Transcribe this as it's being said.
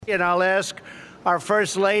And I'll ask our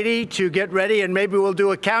First Lady to get ready, and maybe we'll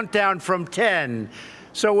do a countdown from 10.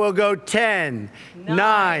 So we'll go 10,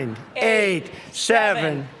 9, 8,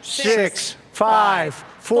 7, 6, 5,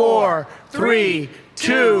 4, 3,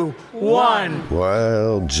 2, 1.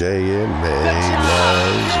 While JMA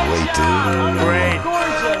lies waiting. Great.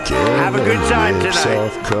 Have a good time tonight.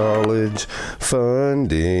 Off college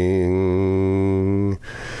funding.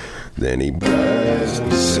 Then he buys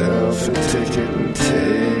himself a ticket and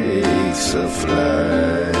takes a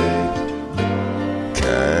flight.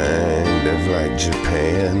 Kind of like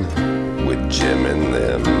Japan with Jim and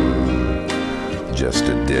them. Just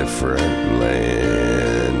a different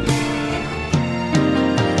land.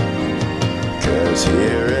 'Cause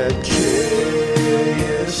here at KSP,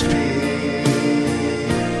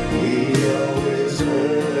 we always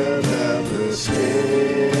learn about the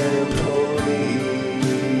scam police.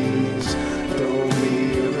 Don't be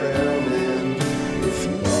around them if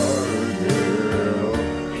you are a girl.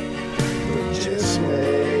 But just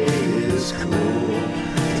make is cool,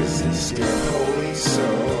 'cause these scam police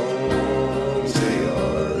songs, they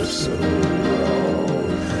are so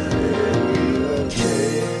wrong. And we love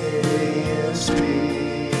KSP,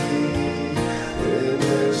 and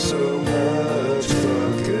there's so much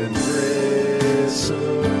fucking wrestling.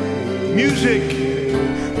 Music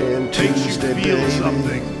And makes you Tuesday, feel baby,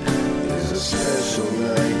 something. is a special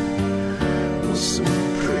night with some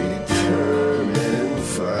pretty determined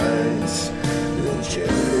fights. Then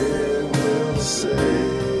Kevin will say,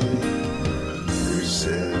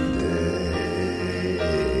 Rusev Day.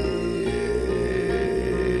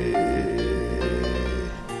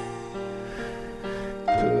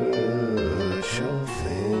 Put your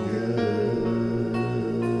fingers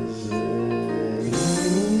in.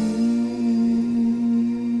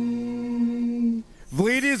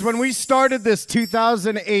 Ladies, when we started this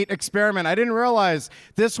 2008 experiment, I didn't realize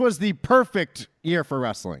this was the perfect year for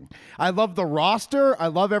wrestling. I love the roster. I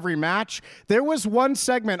love every match. There was one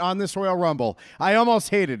segment on this Royal Rumble I almost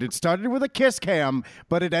hated. It started with a kiss cam,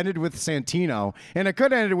 but it ended with Santino. And it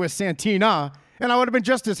could have ended with Santina, and I would have been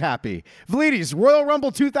just as happy. Ladies, Royal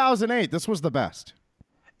Rumble 2008, this was the best.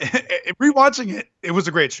 Rewatching it, it was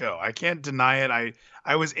a great show. I can't deny it.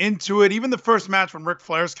 I was into it. Even the first match when Ric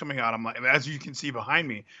Flair's coming out, I'm like, as you can see behind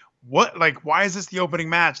me, why is this the opening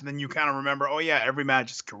match? And then you kind of remember, oh yeah, every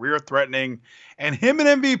match is career threatening. And him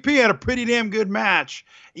and MVP had a pretty damn good match.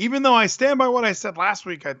 Even though I stand by what I said last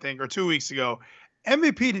week, I think, or 2 weeks ago,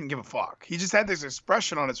 MVP didn't give a fuck. He just had this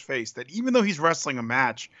expression on his face that even though he's wrestling a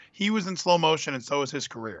match, he was in slow motion, and so was his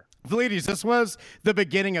career. Ladies, this was the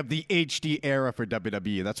beginning of the HD era for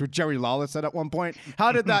WWE. That's what Jerry Lawler said at one point.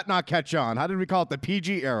 How did that not catch on? How did we call it the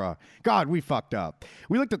PG era? God, we fucked up.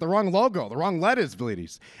 We looked at the wrong logo, the wrong letters,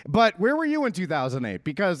 ladies. But where were you in 2008?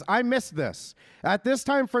 Because I missed this. At this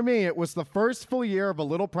time for me, it was the first full year of a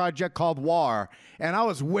little project called WAR, and I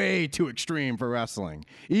was way too extreme for wrestling.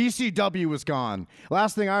 ECW was gone.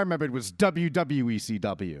 Last thing I remembered was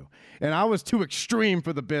WWECW, and I was too extreme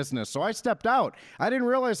for the business, so I stepped out. I didn't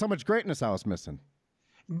realize how much greatness I was missing.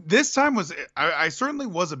 This time I certainly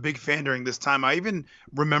was a big fan during this time. I even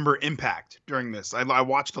remember Impact during this. I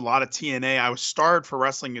watched a lot of TNA. I was starved for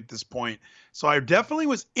wrestling at this point, so I definitely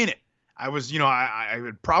was in it. I was, I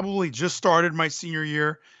had probably just started my senior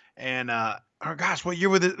year, and oh gosh, what year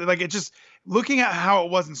was it? Like, it just looking at how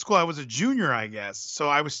it was in school, I was a junior, I guess, so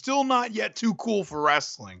I was still not yet too cool for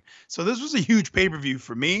wrestling. So this was a huge pay-per-view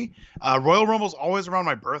for me. Royal Rumble's always around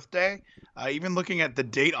my birthday. Even looking at the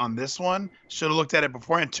date on this one, should have looked at it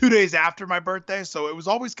beforehand. 2 days after my birthday, so it was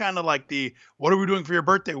always kind of like what are we doing for your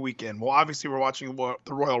birthday weekend? Well, obviously we're watching the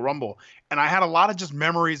Royal Rumble, and I had a lot of just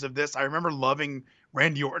memories of this. I remember loving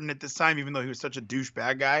Randy Orton at this time, even though he was such a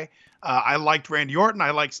douchebag guy. I liked Randy Orton.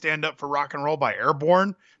 I liked Stand Up for Rock and Roll by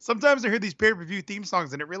Airborne. Sometimes I hear these pay-per-view theme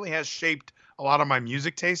songs, and it really has shaped a lot of my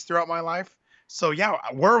music taste throughout my life. So, yeah,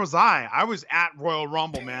 where was I? I was at Royal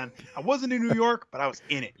Rumble, man. I wasn't in New York, but I was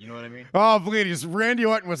in it. You know what I mean? Oh, ladies, Randy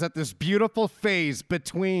Orton was at this beautiful phase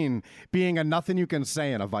between being a nothing you can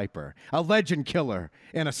say and a viper, a legend killer,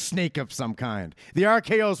 and a snake of some kind. The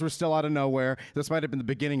RKOs were still out of nowhere. This might have been the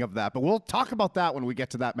beginning of that, but we'll talk about that when we get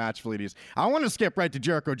to that match, ladies. I want to skip right to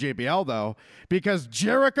Jericho JBL, though, because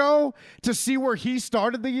Jericho, to see where he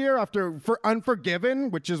started the year for Unforgiven,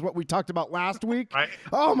 which is what we talked about last week. Right.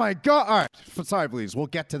 Oh, my God. All right. Sorry, please. We'll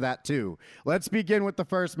get to that, too. Let's begin with the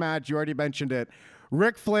first match. You already mentioned it.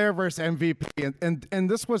 Ric Flair versus MVP, and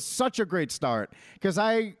this was such a great start because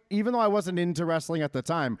even though I wasn't into wrestling at the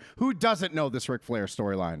time, who doesn't know this Ric Flair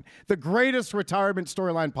storyline? The greatest retirement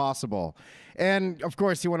storyline possible. And of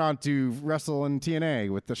course, he went on to wrestle in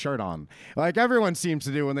TNA with the shirt on, like everyone seems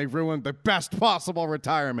to do when they ruined the best possible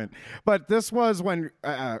retirement. But this was when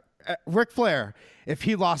Ric Flair, if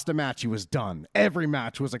he lost a match, he was done. Every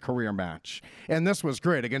match was a career match. And this was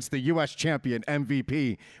great against the U.S. champion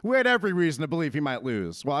MVP. We had every reason to believe he might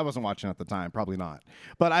lose. Well, I wasn't watching at the time, probably not.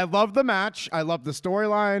 But I loved the match. I loved the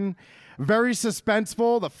storyline. Very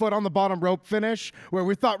suspenseful, the foot on the bottom rope finish, where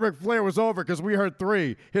we thought Ric Flair was over because we heard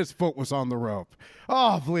 3. His foot was on the rope.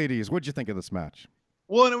 Oh, Vleeties, what'd you think of this match?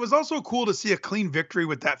 Well, and it was also cool to see a clean victory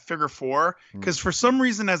with that figure 4, because for some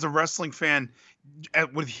reason, as a wrestling fan,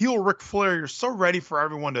 with heel Ric Flair, you're so ready for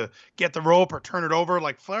everyone to get the rope or turn it over.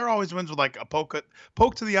 Like Flair always wins with like a poke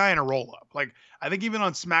to the eye and a roll up. Like I think even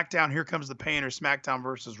on SmackDown, Here Comes the Pain or SmackDown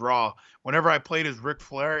versus Raw, whenever I played as Ric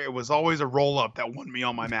Flair, it was always a roll up that won me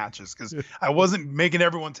all my matches because I wasn't making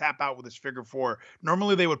everyone tap out with his figure 4.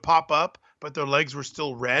 Normally they would pop up, but their legs were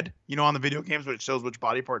still red. You know, on the video games where it shows which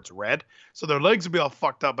body part's red. So their legs would be all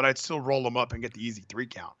fucked up, but I'd still roll them up and get the easy 3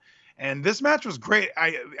 count. And this match was great.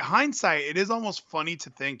 Hindsight, it is almost funny to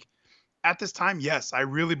think at this time, yes, I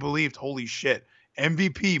really believed, holy shit,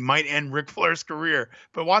 MVP might end Ric Flair's career.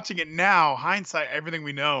 But watching it now, hindsight, everything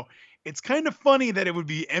we know, it's kind of funny that it would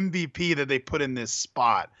be MVP that they put in this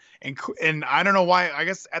spot. And I don't know why. I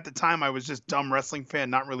guess at the time I was just dumb wrestling fan,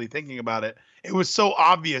 not really thinking about it. It was so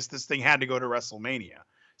obvious this thing had to go to WrestleMania.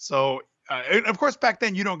 So and of course, back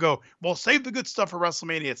then you don't go, well, save the good stuff for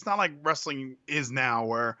WrestleMania. It's not like wrestling is now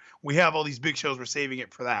where we have all these big shows. We're saving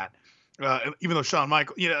it for that. Even though Shawn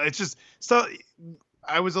Michaels, it's just so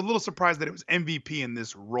I was a little surprised that it was MVP in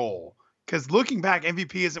this role. Because looking back,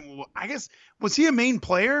 MVP isn't, I guess, was he a main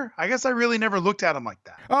player? I guess I really never looked at him like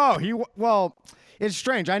that. Oh, well, it's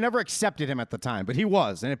strange. I never accepted him at the time, but he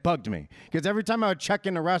was, and it bugged me. Because every time I would check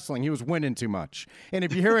into wrestling, he was winning too much. And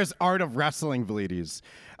if you hear his Art of Wrestling, Vleeties,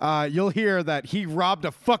 you'll hear that he robbed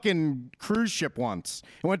a fucking cruise ship once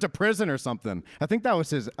and went to prison or something. I think that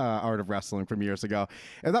was his Art of Wrestling from years ago.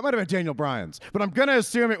 And that might have been Daniel Bryan's. But I'm going to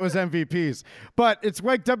assume it was MVP's. But it's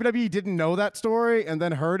like WWE didn't know that story and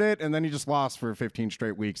then heard it, and then he just lost for 15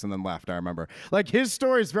 straight weeks and then left, I remember. Like, his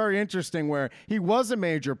story is very interesting where he was a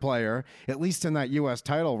major player, at least in that U.S.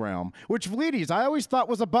 title realm, which Vleeties, I always thought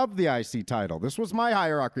was above the IC title. This was my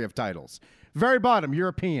hierarchy of titles. Very bottom,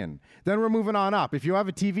 European. Then we're moving on up. If you have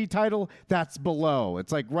a TV title, that's below.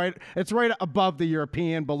 It's like it's right above the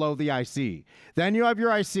European, below the IC. Then you have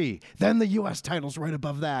your IC. Then the US title's right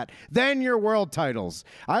above that. Then your world titles.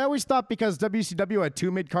 I always thought because WCW had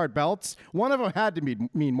 2 mid-card belts, one of them had to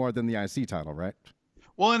mean more than the IC title, right?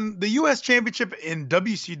 Well, and the U.S. Championship in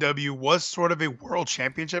WCW was sort of a world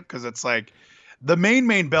championship because it's like the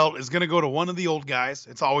main belt is going to go to one of the old guys.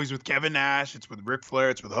 It's always with Kevin Nash. It's with Ric Flair.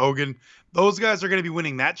 It's with Hogan. Those guys are going to be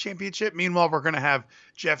winning that championship. Meanwhile, we're going to have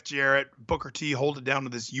Jeff Jarrett, Booker T hold it down to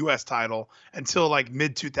this U.S. title until like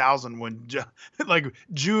mid-2000 when like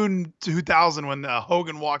June 2000 when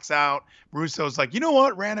Hogan walks out. Russo's like, you know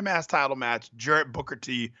what? Random ass title match. Jarrett, Booker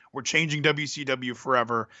T. We're changing WCW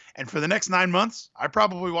forever. And for the next 9 months, I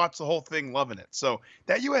probably watched the whole thing loving it. So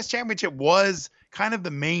that U.S. championship was kind of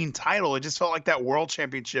the main title. It just felt like that world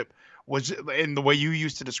championship was, in the way you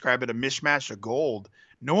used to describe it, a mishmash of gold.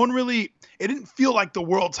 No one really, it didn't feel like the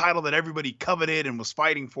world title that everybody coveted and was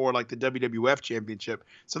fighting for, like the WWF championship.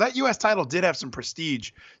 So that U.S. title did have some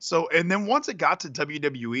prestige. So, and then once it got to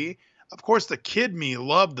WWE, of course, the kid me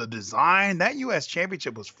loved the design. That U.S.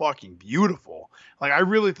 championship was fucking beautiful. Like, I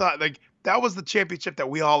really thought, like, that was the championship that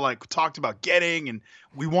we all, like, talked about getting, and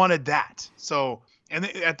we wanted that. So, and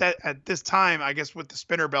at this time, I guess with the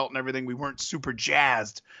spinner belt and everything, we weren't super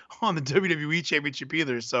jazzed on the WWE Championship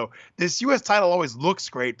either. So this U.S. title always looks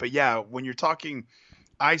great, but yeah, when you're talking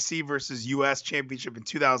IC versus U.S. Championship in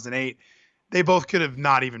 2008, they both could have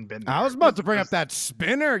not even been there. I was about to bring up that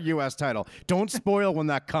spinner U.S. title. Don't spoil when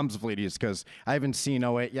that comes, Vleeties, because I haven't seen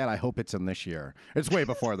 08 yet. I hope it's in this year. It's way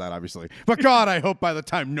before that, obviously. But God, I hope by the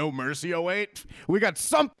time No Mercy 08, we got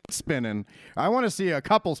something spinning. I want to see a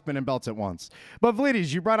couple spinning belts at once. But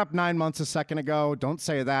Vleeties, you brought up 9 months a second ago. Don't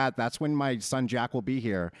say that. That's when my son Jack will be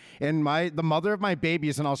here. And the mother of my baby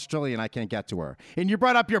is in Australia, and I can't get to her. And you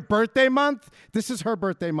brought up your birthday month. This is her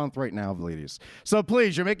birthday month right now, Vleeties. So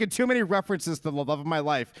please, you're making too many references to the love of my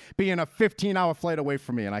life being a 15-hour flight away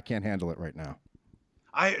from me, and I can't handle it right now.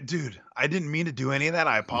 Dude, I didn't mean to do any of that.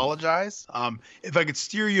 I apologize. If I could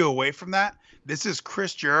steer you away from that, this is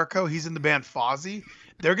Chris Jericho. He's in the band Fozzy.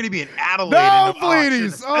 They're going to be in Adelaide. No,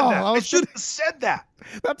 please. I should have said that.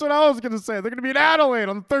 That's what I was going to say. They're going to be in Adelaide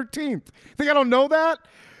on the 13th. Think I don't know that?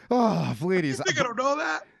 Oh, Fleeties. You think I don't know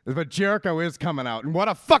that? But Jericho is coming out, and what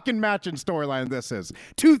a fucking match and storyline this is.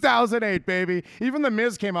 2008, baby. Even The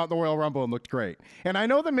Miz came out in the Royal Rumble and looked great. And I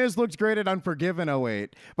know The Miz looked great at Unforgiven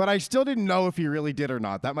 08, but I still didn't know if he really did or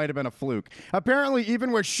not. That might have been a fluke. Apparently,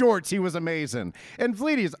 even with shorts, he was amazing. And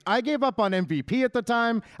Fleeties, I gave up on MVP at the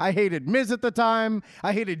time. I hated Miz at the time.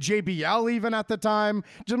 I hated JBL even at the time.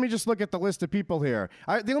 Let me just look at the list of people here.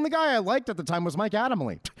 The only guy I liked at the time was Mike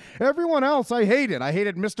Adamle. Everyone else I hated. I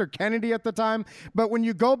hated Mr. Kennedy at the time. But when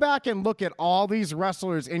you go back and look at all these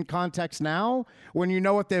wrestlers in context now, when you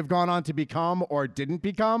know what they've gone on to become or didn't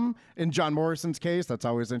become, in John Morrison's case, that's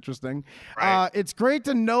always interesting. Right. It's great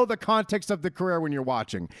to know the context of the career when you're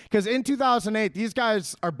watching. Because in 2008, these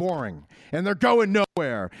guys are boring and they're going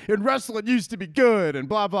nowhere. And wrestling used to be good and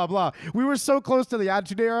blah, blah, blah. We were so close to the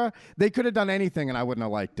Attitude Era, they could have done anything and I wouldn't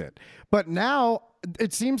have liked it. But now,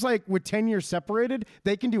 it seems like with 10 years separated,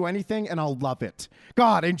 they can do anything, and I'll love it.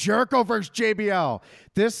 God, and Jericho versus JBL.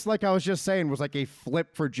 This, like I was just saying, was like a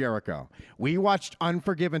flip for Jericho. We watched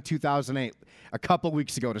Unforgiven 2008 a couple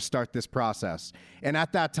weeks ago to start this process. And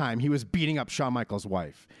at that time, he was beating up Shawn Michaels'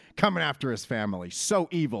 wife, coming after his family. So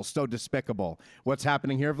evil, so despicable. What's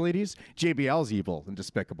happening here, ladies? JBL's evil and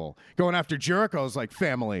despicable. Going after Jericho's like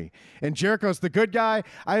family. And Jericho's the good guy.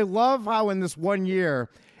 I love how in this 1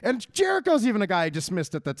 year... And Jericho's even a guy I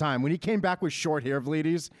dismissed at the time. When he came back with short hair,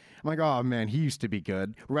 Vleeties, I'm like, oh, man, he used to be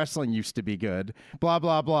good. Wrestling used to be good. Blah,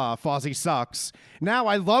 blah, blah. Fozzy sucks. Now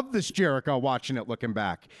I love this Jericho watching it looking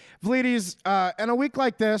back. Vleeties, in a week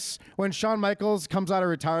like this, when Shawn Michaels comes out of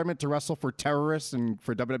retirement to wrestle for Terrorists and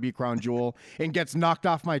for WWE Crown Jewel and gets knocked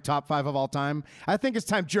off my top 5 of all time, I think it's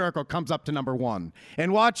time Jericho comes up to number 1.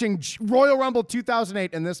 And watching Royal Rumble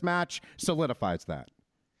 2008 in this match solidifies that.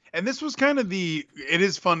 And this was kind of it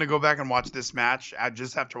is fun to go back and watch this match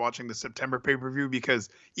just after watching the September pay-per-view, because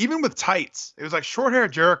even with tights, it was like short hair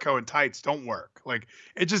Jericho and tights don't work. Like,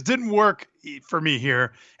 it just didn't work for me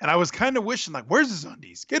here. And I was kind of wishing, like, where's his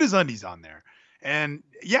undies? Get his undies on there. And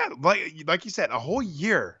yeah, like you said, a whole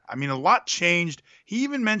year. I mean, a lot changed. He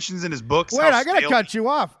even mentions in his books. Wait, I gotta cut you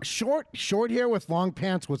off. Short hair with long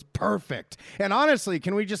pants was perfect. And honestly,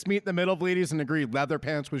 can we just meet in the middle, ladies, and agree leather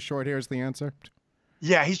pants with short hair is the answer?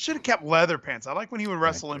 Yeah, he should have kept leather pants. I like when he would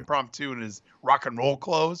wrestle impromptu in his rock and roll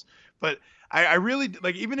clothes. But I really,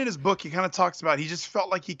 like, even in his book, he kind of talks about, he just felt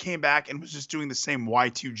like he came back and was just doing the same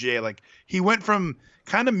Y2J. Like, he went from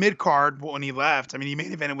kind of mid-card when he left. I mean, he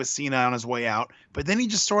main evented with Cena on his way out. But then he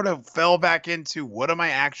just sort of fell back into, what am I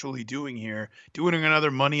actually doing here? Doing another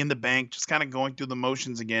Money in the Bank, just kind of going through the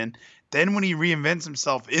motions again. Then when he reinvents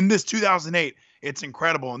himself in this 2008, it's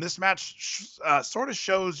incredible. And this match sort of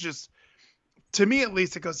shows just, to me at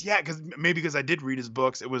least, it goes, yeah, because I did read his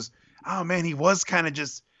books. It was, oh man, he was kind of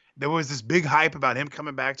just, there was this big hype about him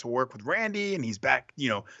coming back to work with Randy, and he's back,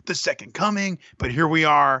 the second coming. But here we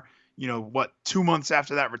are, 2 months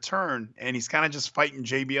after that return, and he's kind of just fighting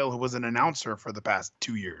JBL, who was an announcer for the past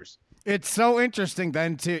 2 years. It's so interesting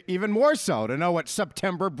then to even more so to know what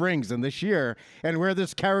September brings in this year and where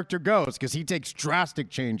this character goes, because he takes drastic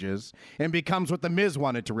changes and becomes what The Miz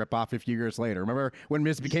wanted to rip off a few years later. Remember when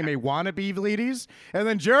Miz became a wannabe, ladies? And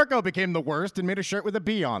then Jericho became the worst and made a shirt with a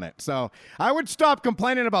B on it. So I would stop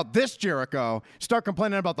complaining about this Jericho, start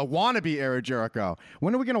complaining about the wannabe era Jericho.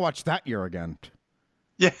 When are we going to watch that year again?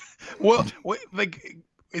 Yeah. Well,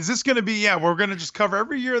 is this going to be, we're going to just cover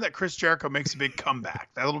every year that Chris Jericho makes a big comeback.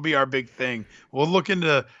 That'll be our big thing. We'll look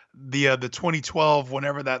into the 2012,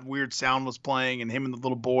 whenever that weird sound was playing, and him and the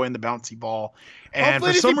little boy and the bouncy ball. And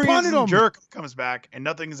for some reason, Jericho comes back, and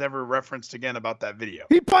nothing is ever referenced again about that video.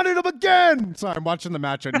 He punted him again! Sorry, I'm watching the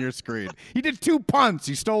match on your screen. He did 2 punts.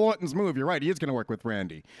 He stole Orton's move. You're right. He is going to work with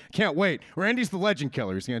Randy. Can't wait. Randy's the legend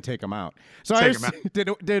killer. He's going to take him out. So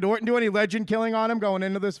did Orton do any legend killing on him going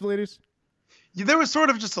into this, ladies? Yeah, there was sort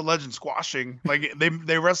of just a legend squashing. Like,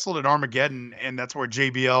 they wrestled at Armageddon, and that's where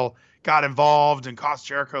JBL got involved and cost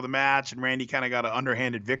Jericho the match, and Randy kind of got an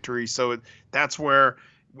underhanded victory. So that's where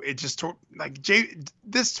it just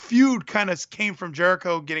this feud kind of came from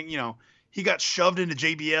Jericho getting, he got shoved into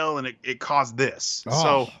JBL, and it caused this. Oh,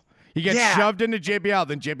 so He gets shoved into JBL,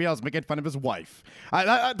 then JBL's making fun of his wife.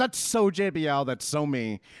 That's so JBL, that's so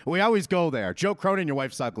me. We always go there. Joe Cronin, your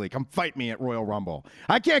wife's ugly. Come fight me at Royal Rumble.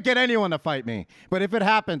 I can't get anyone to fight me, but if it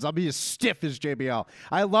happens, I'll be as stiff as JBL.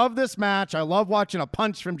 I love this match. I love watching a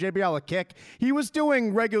punch from JBL, a kick. He was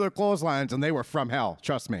doing regular clotheslines, and they were from hell,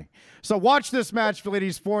 trust me. So watch this match,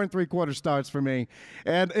 ladies. 4 3/4 stars for me.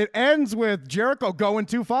 And it ends with Jericho going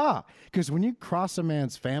too far. Because when you cross a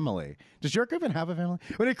man's family, does Jericho even have a family?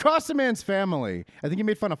 When you cross a man's family, I think he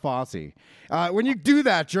made fun of Fosse. When you do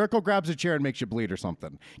that, Jericho grabs a chair and makes you bleed or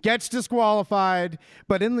something. Gets disqualified,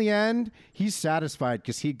 but in the end, he's satisfied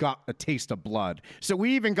because he got a taste of blood. So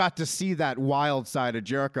we even got to see that wild side of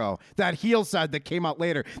Jericho, that heel side that came out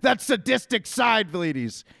later, that sadistic side,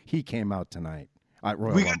 ladies. He came out tonight.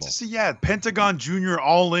 We got to see, Pentagon Jr.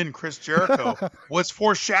 All In Chris Jericho was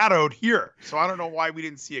foreshadowed here. So I don't know why we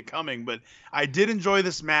didn't see it coming, but I did enjoy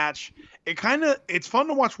this match. It's fun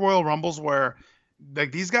to watch Royal Rumbles where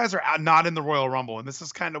like these guys are not in the Royal Rumble. And this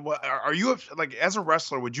is kind of what, are you like as a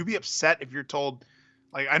wrestler, would you be upset if you're told,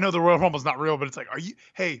 like, I know the Royal Rumble is not real, but it's like,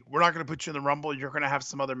 hey, we're not going to put you in the Rumble. You're going to have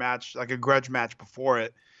some other match, like a grudge match before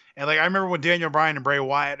it. And like I remember when Daniel Bryan and Bray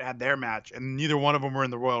Wyatt had their match, and neither one of them were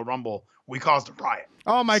in the Royal Rumble. We caused a riot.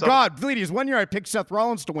 Oh my God, ladies! One year I picked Seth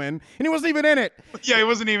Rollins to win, and he wasn't even in it. Yeah, he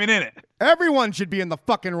wasn't even in it. Everyone should be in the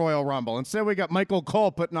fucking Royal Rumble. Instead, we got Michael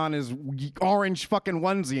Cole putting on his orange fucking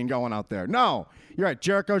onesie and going out there. No, you're right.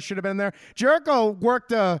 Jericho should have been there. Jericho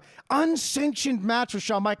worked a unsanctioned match with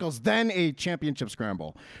Shawn Michaels, then a championship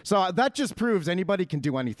scramble. So that just proves anybody can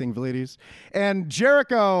do anything, ladies. And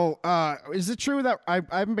Jericho, is it true that I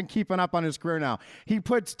haven't been keeping up on his career now? He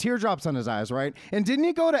puts teardrops on his eyes, right? And didn't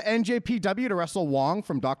he go to NJPW to wrestle Wong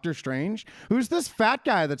from Doctor Strange? Who's this fat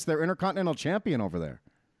guy that's their Intercontinental Champion over there?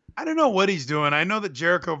 I don't know what he's doing. I know that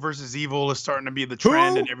Jericho versus Evil is starting to be the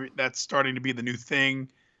trend, and that's starting to be the new thing.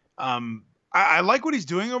 I like what he's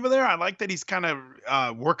doing over there. I like that he's kind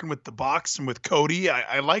of working with the Bucks and with Cody.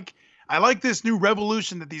 I like this new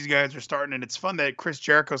revolution that these guys are starting, and it's fun that Chris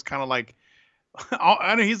Jericho's kind of like,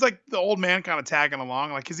 I know he's like the old man kind of tagging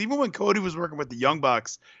along. Like, because even when Cody was working with the Young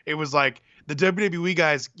Bucks, it was like the WWE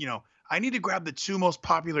guys, I need to grab the 2 most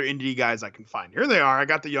popular indie guys I can find. Here they are. I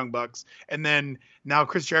got the Young Bucks. And then now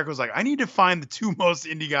Chris Jericho's like, I need to find the 2 most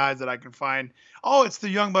indie guys that I can find. Oh, it's the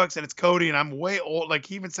Young Bucks and it's Cody. And I'm way old. Like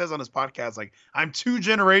he even says on his podcast, like, I'm 2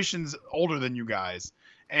 generations older than you guys.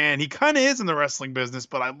 And he kind of is in the wrestling business,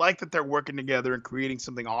 but I like that they're working together and creating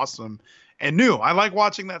something awesome and new. I like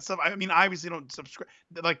watching that stuff. I mean, I obviously don't subscribe.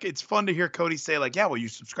 Like, it's fun to hear Cody say, like, yeah, well, you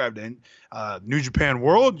subscribe to New Japan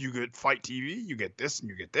World, you get Fight TV, you get this, and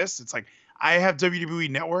you get this. It's like, I have WWE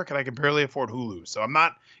Network, and I can barely afford Hulu, so I'm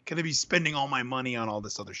not going to be spending all my money on all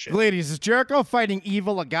this other shit. Ladies, is Jericho fighting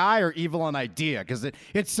Evil a guy or Evil an idea? Because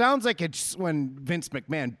it sounds like it's when Vince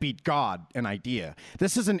McMahon beat God an idea.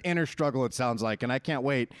 This is an inner struggle, it sounds like, and I can't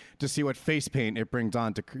wait to see what face paint it brings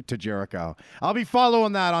on to Jericho. I'll be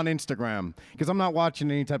following that on Instagram because I'm not watching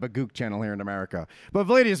any type of Gook channel here in America. But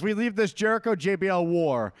ladies, we leave this Jericho JBL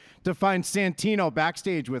war to find Santino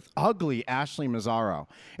backstage with ugly Ashley Mazzaro.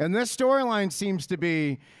 And this storyline seems to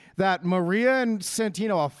be that Maria and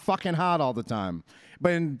Santino are fucking hot all the time.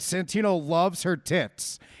 But Santino loves her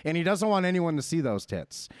tits, and he doesn't want anyone to see those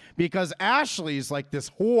tits. Because Ashley's like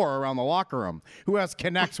this whore around the locker room who has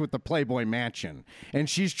connects with the Playboy Mansion. And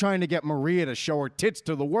she's trying to get Maria to show her tits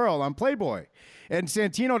to the world on Playboy. And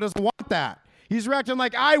Santino doesn't want that. He's reacting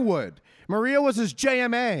like I would. Maria was his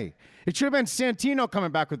JMA. It should have been Santino coming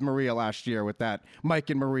back with Maria last year with that Mike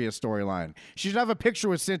and Maria storyline. She should have a picture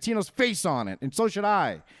with Santino's face on it, and so should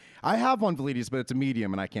I. I have one, Velides, but it's a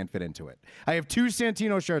medium, and I can't fit into it. I have 2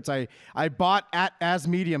 Santino shirts I bought as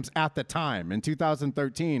mediums at the time in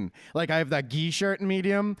 2013. Like, I have that gi shirt in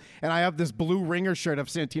medium, and I have this blue ringer shirt of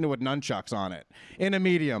Santino with nunchucks on it in a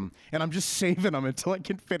medium, and I'm just saving them until I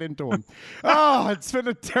can fit into them. Oh, it's been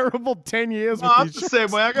a terrible 10 years with I'm these the shirts.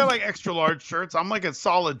 same way. I got like extra large shirts. I'm like a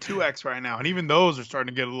solid 2X right now, and even those are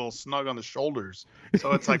starting to get a little snug on the shoulders.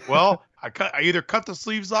 So it's like, well, I either cut the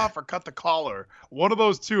sleeves off or cut the collar. One of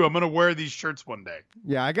those two. I'm gonna wear these shirts one day.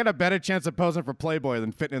 Yeah, I got a better chance of posing for Playboy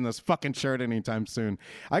than fitting in this fucking shirt anytime soon.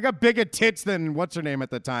 I got bigger tits than what's her name at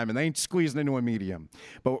the time, and they ain't squeezing into a medium.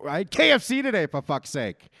 But I had KFC today, for fuck's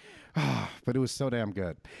sake. But it was so damn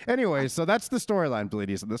good. Anyway, so that's the storyline,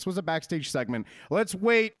 ladies. This was a backstage segment. Let's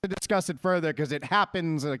wait to discuss it further because it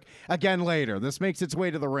happens again later. This makes its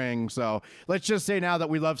way to the ring. So let's just say now that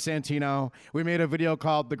we love Santino. We made a video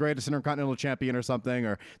called The Greatest Intercontinental Champion or something,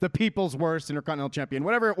 or The People's Worst Intercontinental Champion,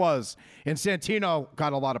 whatever it was. And Santino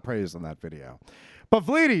got a lot of praise on that video. But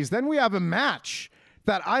ladies, then we have a match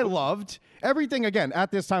that I loved, Everything, again,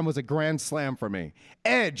 at this time was a grand slam for me.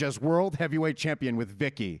 Edge as world heavyweight champion with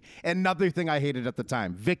Vicky. Another thing I hated at the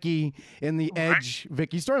time. Vicky in the Edge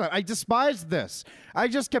Vicky storyline. I despised this. I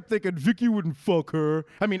just kept thinking Vicky wouldn't fuck her.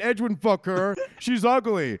 I mean, Edge wouldn't fuck her. She's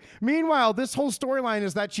ugly. Meanwhile, this whole storyline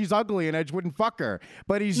is that she's ugly and Edge wouldn't fuck her.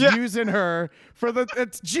 But he's using her for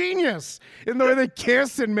it's genius in the way they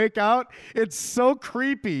kiss and make out. It's so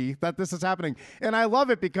creepy that this is happening. And I love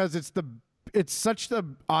it because it's such the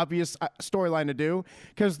obvious storyline to do,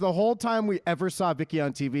 because the whole time we ever saw Vicky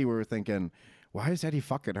on TV, we were thinking, why is Eddie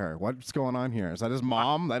fucking her? What's going on here? Is that his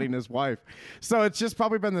mom letting his wife? So it's just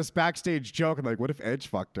probably been this backstage joke. And like, what if Edge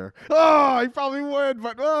fucked her? Oh, he probably would,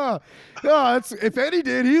 but if Eddie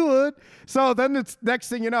did, he would. So then it's next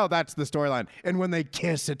thing you know, that's the storyline. And when they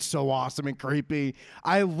kiss, it's so awesome and creepy.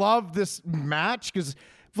 I love this match because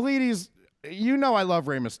Vlides, you know I love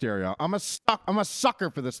Rey Mysterio. I'm a sucker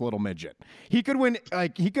for this little midget. He could win,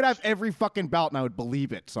 he could have every fucking belt and I would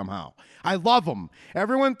believe it somehow. I love him.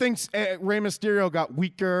 Everyone thinks Rey Mysterio got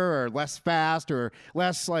weaker or less fast or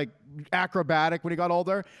less acrobatic when he got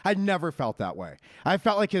older. I never felt that way. I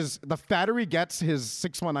felt like the fatter he gets, his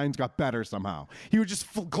 619s got better somehow. He would just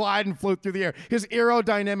glide and float through the air. His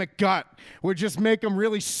aerodynamic gut would just make him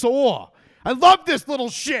really soar. I love this little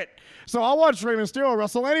shit. So I'll watch Rey Mysterio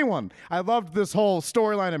wrestle anyone. I loved this whole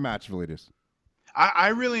storyline and match, Vlides. I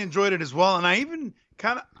really enjoyed it as well. And I even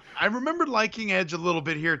I remember liking Edge a little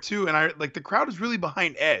bit here too. And the crowd is really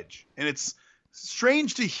behind Edge. And it's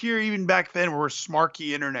strange to hear even back then we're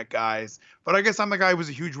smarky internet guys. But I guess I'm the guy who was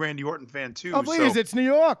a huge Randy Orton fan too. Oh, please, it's New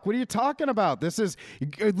York. What are you talking about? This is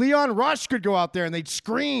Leon Rush could go out there and they'd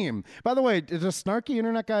scream. By the way, does snarky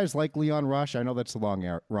internet guys like Leon Rush? I know that's the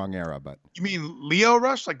wrong era, but you mean Leo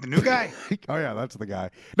Rush, like the new guy? Oh yeah, that's the guy.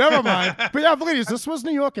 Never mind. But yeah, please, this was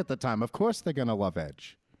New York at the time. Of course, they're gonna love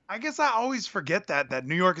Edge. I guess I always forget that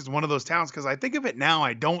New York is one of those towns because I think of it now.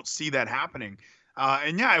 I don't see that happening.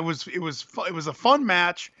 And yeah, it was a fun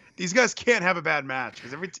match. These guys can't have a bad match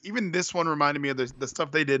because even this one reminded me of the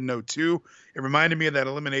stuff they did in 02. It reminded me of that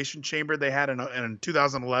Elimination Chamber they had in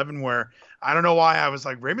 2011 where I don't know why I was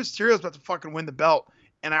like, Rey Mysterio's about to fucking win the belt.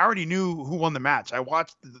 And I already knew who won the match. I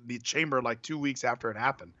watched the Chamber 2 weeks after it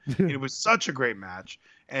happened. It was such a great match.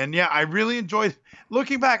 And yeah, I really enjoyed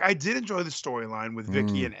looking back. I did enjoy the storyline with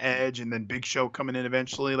Vicky and Edge and then Big Show coming in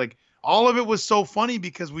eventually. All of it was so funny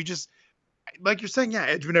because we just, like you're saying, yeah,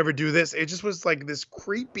 Edge would never do this. It just was this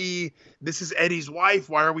creepy, this is Eddie's wife.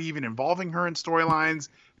 Why are we even involving her in storylines?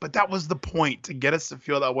 But that was the point, to get us to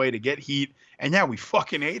feel that way, to get heat. And yeah, we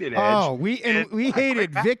fucking hated Edge. Oh, we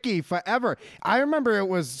hated Vicky forever. I remember it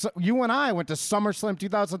was you and I went to SummerSlam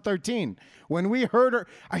 2013 when we heard her.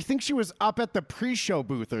 I think she was up at the pre-show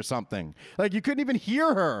booth or something. You couldn't even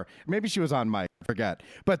hear her. Maybe she was on mic. Forget.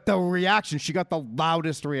 But the reaction, she got the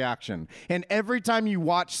loudest reaction. And every time you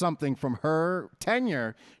watch something from her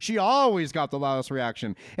tenure, she always got the loudest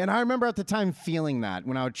reaction. And I remember at the time feeling that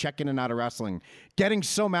when I would check in and out of wrestling, getting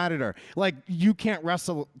so mad at her. You can't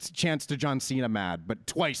wrestle Chance to John Cena mad, but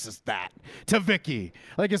twice as that to Vicky.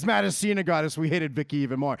 As mad as Cena got us, we hated Vicky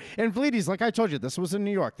even more. And Vlides, like I told you, this was in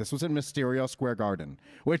New York. This was in Mysterio Square Garden,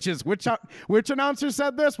 which announcer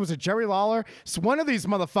said this? Was it Jerry Lawler? So one of these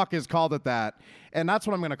motherfuckers called it that, and that's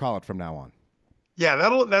what I'm going to call it from now on. Yeah,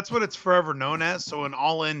 that's what it's forever known as. So an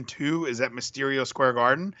All In 2 is at Mysterio Square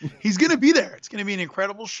Garden. He's going to be there. It's going to be an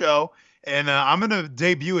incredible show. And I'm going to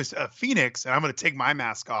debut as a Phoenix, and I'm going to take my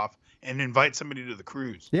mask off and invite somebody to the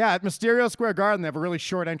cruise. Yeah, at Mysterio Square Garden, they have a really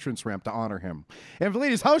short entrance ramp to honor him. And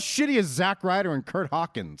Vlides, how shitty is Zack Ryder and Kurt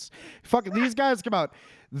Hawkins? Fuck, these guys come out.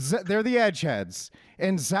 They're the edge heads.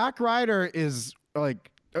 And Zack Ryder is all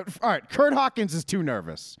right, Kurt Hawkins is too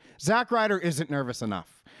nervous. Zack Ryder isn't nervous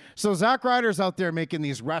enough. So Zack Ryder's out there making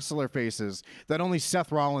these wrestler faces that only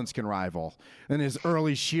Seth Rollins can rival in his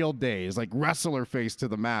early Shield days, wrestler face to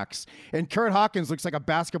the max. And Kurt Hawkins looks like a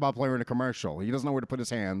basketball player in a commercial. He doesn't know where to put his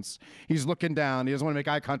hands. He's looking down. He doesn't want to make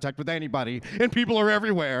eye contact with anybody. And people are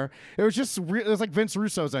everywhere. It was just, it was like Vince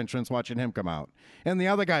Russo's entrance watching him come out. And the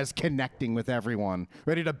other guy's connecting with everyone,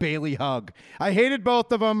 ready to Bailey hug. I hated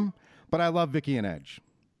both of them, but I love Vicky and Edge.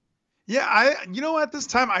 Yeah, at this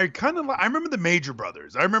time, I remember the Major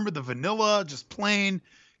Brothers. I remember the vanilla, just plain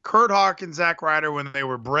Kurt Hawkins, Zack Ryder when they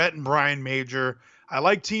were Brett and Brian Major. I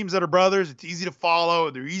like teams that are brothers. It's easy to follow.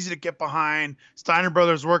 They're easy to get behind. Steiner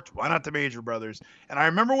Brothers worked. Why not the Major Brothers? And I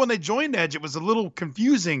remember when they joined Edge, it was a little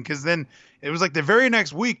confusing because then it was the very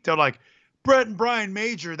next week, they're like, Brett and Brian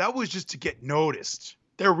Major. That was just to get noticed.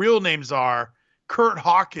 Their real names are Kurt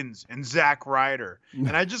Hawkins and Zack Ryder.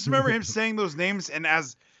 And I just remember him saying those names, and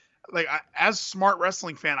as smart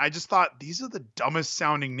wrestling fan, I just thought these are the dumbest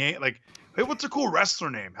sounding name. Hey, what's a cool wrestler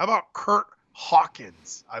name? How about Kurt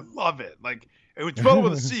Hawkins? I love it. Like, it was spelled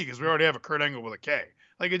with a C because we already have a Kurt Angle with a K.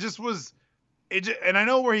 Like, it just was. And I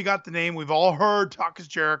know where he got the name. We've all heard Talk is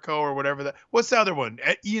Jericho or whatever that. What's the other one?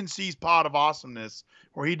 ENC's Pod of Awesomeness,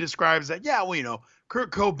 where he describes that. Yeah, well,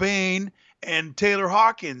 Kurt Cobain and Taylor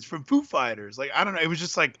Hawkins from Foo Fighters. Like, I don't know. It was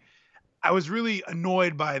just like, I was really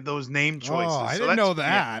annoyed by those name choices. Oh, I didn't know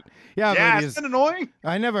that. Yeah, it's been annoying.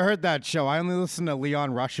 I never heard that show. I only listened to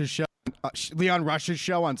Leon Rush's show. Leon Rush's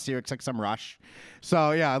show on SiriusXM Rush.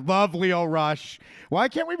 So yeah, I love Leo Rush. Why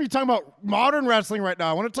can't we be talking about modern wrestling right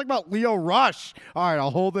now? I want to talk about Leo Rush. All right,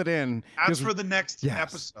 I'll hold it in. That's for the next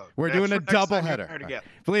episode. We're doing a double header. Right.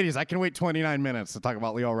 Ladies, I can wait 29 minutes to talk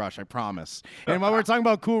about Leo Rush, I promise. And while we're talking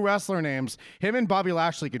about cool wrestler names, him and Bobby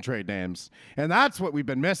Lashley can trade names. And that's what we've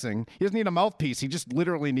been missing. He doesn't need a mouthpiece. He just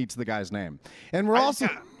literally needs the guy's name. And we're also...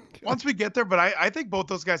 Once we get there, but I think both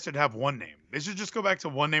those guys should have one name. They should just go back to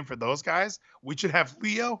one name for those guys. We should have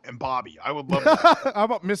Leo and Bobby. I would love that. How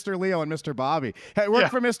about Mr. Leo and Mr. Bobby? Hey,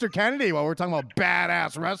 work for Mr. Kennedy while we're talking about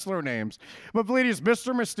badass wrestler names. But ladies,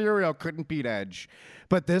 Mr. Mysterio couldn't beat Edge.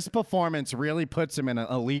 But this performance really puts him in an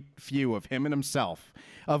elite few of him and himself,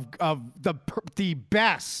 of the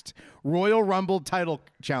best Royal Rumble title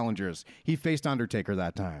challengers. He faced Undertaker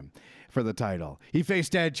that time for the title. He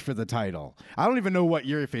faced Edge for the title. I don't even know what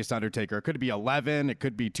year he faced Undertaker. It could be 11. It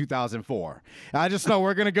could be 2004. I just know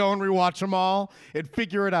we're going to go and rewatch them all and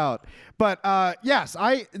figure it out. But yes,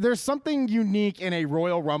 there's something unique in a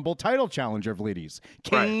Royal Rumble title challenger, ladies.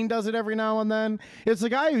 Kane does it every now and then. It's a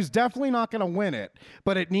guy who's definitely not going to win it,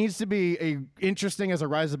 but it needs to be interesting as a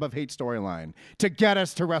Rise Above Hate storyline to get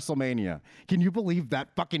us to WrestleMania. Can you believe that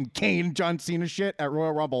fucking Kane John Cena shit at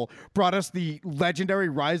Royal Rumble brought us the legendary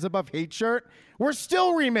Rise Above Hate shirt? We're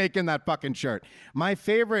still remaking that fucking shirt. My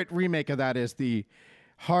favorite remake of that is the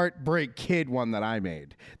Heartbreak Kid one that I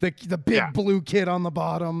made. The big blue kid on the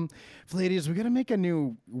bottom. Ladies, we got to make a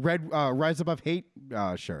new red Rise Above Hate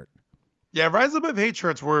shirt. Yeah, Rise Above Hate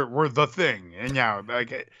shirts were the thing. And yeah,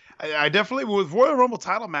 like I definitely, with Royal Rumble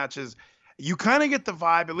title matches, you kind of get the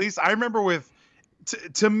vibe, at least I remember with,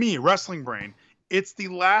 to me, Wrestling Brain, it's the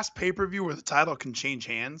last pay-per-view where the title can change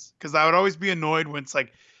hands. Because I would always be annoyed when it's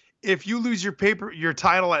like, if you lose your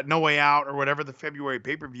title at No Way Out or whatever the February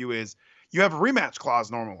pay-per-view is, you have a rematch clause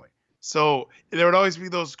normally. So there would always be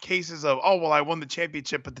those cases of, oh, well, I won the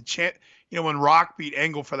championship, but when Rock beat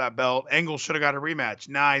Angle for that belt, Angle should have got a rematch.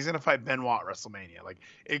 Nah, he's going to fight Benoit at WrestleMania. Like,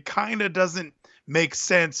 it kind of doesn't make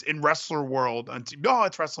sense in wrestler world until,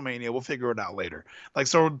 it's WrestleMania. We'll figure it out later. Like,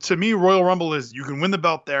 so to me, Royal Rumble is you can win the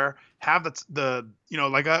belt there, have with The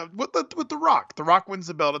Rock. The Rock wins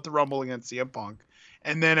the belt at the Rumble against CM Punk.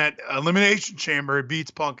 And then at Elimination Chamber, it beats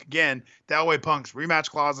Punk again. That way, Punk's rematch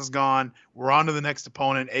clause is gone. We're on to the next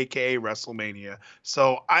opponent, a.k.a. WrestleMania.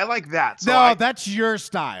 So I like that. So that's your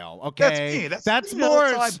style, okay? That's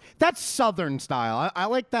more. That's Southern style. I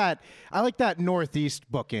like that. I like that Northeast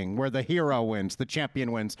booking where the hero wins, the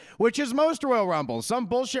champion wins, which is most Royal Rumbles. Some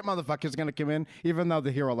bullshit motherfucker's going to come in, even though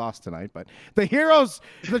the hero lost tonight. But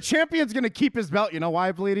the champion's going to keep his belt. You know why,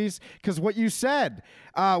 ladies? Because what you said.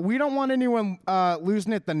 We don't want anyone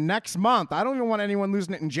losing it the next month. I don't even want anyone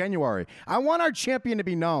losing it in January. I want our champion to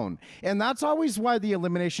be known. And that's always why the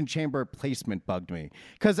Elimination Chamber placement bugged me.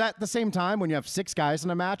 Because at the same time, when you have 6 guys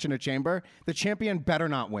in a match in a chamber, the champion better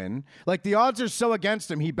not win. Like, the odds are so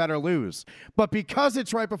against him, he better lose. But because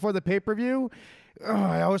it's right before the pay-per-view,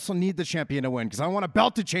 I also need the champion to win because I want a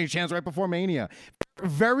belt to change hands right before Mania.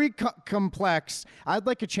 Very complex. I'd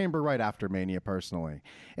like a chamber right after Mania, personally.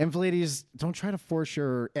 And ladies, don't try to force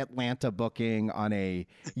your Atlanta booking on a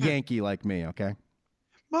Yankee like me, okay?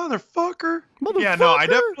 Motherfucker. Yeah, no, I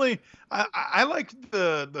definitely, I like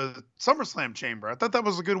the SummerSlam chamber. I thought that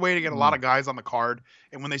was a good way to get a lot of guys on the card.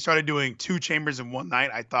 And when they started doing 2 chambers in one night,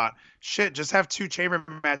 I thought, shit, just have 2 chamber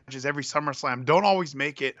matches every SummerSlam. Don't always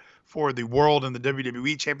make it for the World and the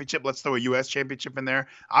WWE Championship. Let's throw a U.S. Championship in there.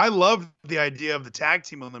 I love the idea of the tag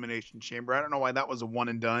team elimination chamber. I don't know why that was a one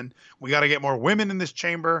and done. We got to get more women in this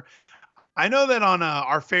chamber. I know that on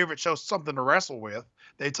our favorite show, Something to Wrestle With,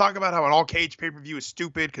 they talk about how an all-cage pay-per-view is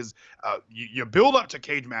stupid because you build up to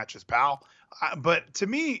cage matches, pal. But to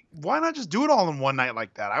me, why not just do it all in one night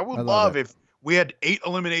like that? I would love if we had 8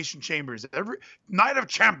 elimination chambers. Every Night of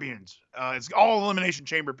Champions. It's all elimination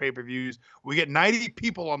chamber pay-per-views. We get 90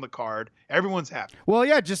 people on the card. Everyone's happy. Well,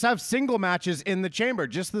 yeah, just have single matches in the chamber,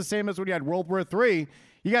 just the same as when you had World War III.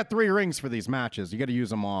 You got 3 rings for these matches. You got to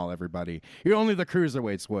use them all, everybody. Only the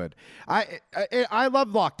cruiserweights would. I love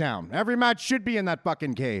Lockdown. Every match should be in that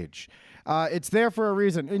fucking cage. It's there for a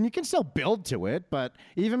reason, and you can still build to it. But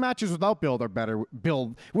even matches without build are better.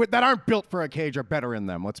 That aren't built for a cage are better in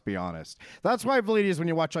them. Let's be honest. That's why Validius, when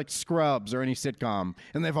you watch like Scrubs or any sitcom,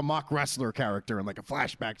 and they have a mock wrestler character in like a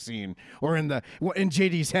flashback scene, or in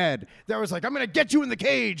JD's head, there was like, "I'm gonna get you in the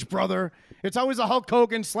cage, brother." It's always a Hulk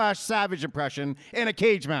Hogan / Savage impression, and a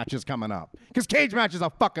cage match is coming up because cage matches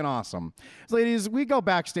are fucking awesome. So, ladies, we go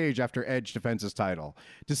backstage after Edge defends his title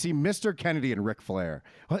to see Mr. Kennedy and Ric Flair.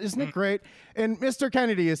 Well, isn't it great? And Mr.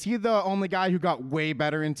 Kennedy, is he the only guy who got way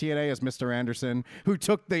better in TNA as Mr. Anderson, who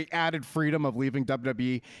took the added freedom of leaving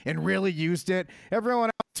WWE and really used it?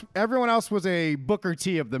 Everyone else was a Booker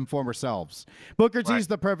T of them former selves. Booker T is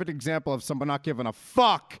the perfect example of someone not giving a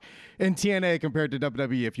fuck in TNA compared to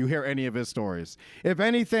WWE if you hear any of his stories. If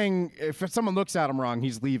anything, if someone looks at him wrong,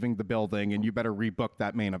 he's leaving the building and you better rebook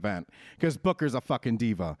that main event because Booker's a fucking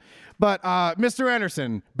diva. But Mr.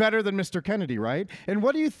 Anderson, better than Mr. Kennedy, right? And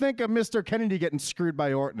what do you think of Mr. Kennedy getting screwed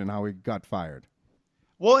by Orton and how he got fired?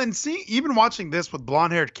 Well, and see, even watching this with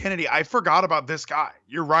blonde-haired Kennedy, I forgot about this guy.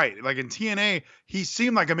 You're right. Like in TNA, he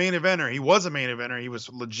seemed like a main eventer. He was a main eventer. He was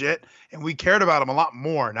legit, and we cared about him a lot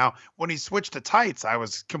more. Now, when he switched to tights, I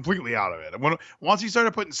was completely out of it. Once he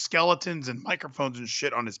started putting skeletons and microphones and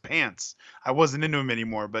shit on his pants, I wasn't into him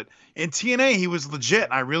anymore. But in TNA, he was legit.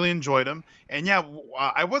 I really enjoyed him. And yeah,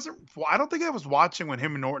 I don't think I was watching when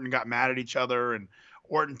him and Orton got mad at each other and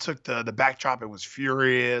Orton took the backdrop and was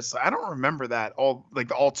furious. I don't remember that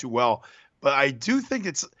all too well, but I do think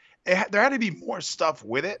there had to be more stuff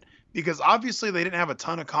with it because obviously they didn't have a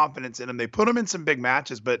ton of confidence in him. They put him in some big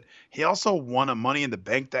matches, but he also won a Money in the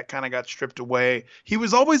Bank that kind of got stripped away. He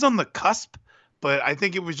was always on the cusp, but I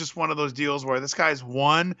think it was just one of those deals where this guy's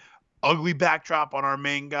one ugly backdrop on our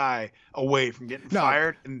main guy away from getting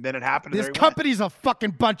fired, and then it happened. This company's a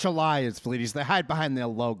fucking bunch of liars, Fleeties. They hide behind their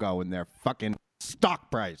logo and their fucking stock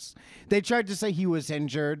price. They tried to say he was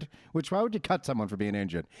injured, which why would you cut someone for being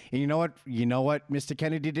injured? And you know what Mr.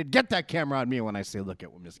 Kennedy did? Get that camera on me when I say look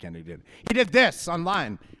at what Mr. Kennedy did. He did this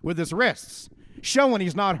online with his wrists, showing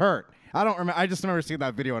he's not hurt. I don't remember. I just remember seeing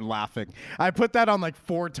that video and laughing. I put that on like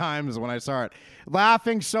 4 times when I saw it.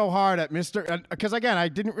 Laughing so hard at because again, I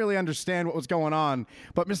didn't really understand what was going on,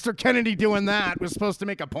 but Mr. Kennedy doing that was supposed to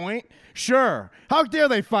make a point? Sure. How dare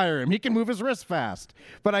they fire him? He can move his wrist fast.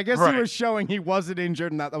 But I guess he was showing he wasn't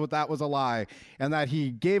injured and that was a lie and that he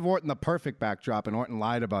gave Orton the perfect backdrop and Orton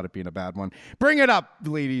lied about it being a bad one. Bring it up,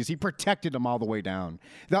 ladies. He protected him all the way down.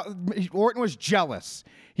 Orton was jealous.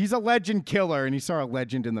 He's a legend killer, and he saw a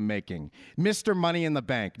legend in the making. Mr. Money in the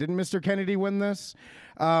Bank. Didn't Mr. Kennedy win this?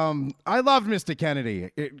 I loved Mr. Kennedy.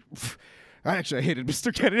 I actually hated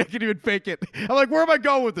Mr. Kennedy. I can't even fake it. I'm like, where am I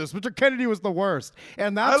going with this? Mr. Kennedy was the worst.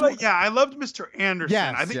 And that's I loved Mr. Anderson.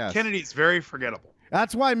 Yes, I think Kennedy's very forgettable.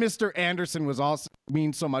 That's why Mr. Anderson was also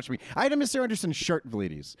means so much to me. I had a Mr. Anderson shirt,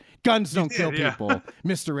 ladies. Guns don't kill people.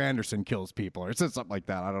 Mr. Anderson kills people, or something like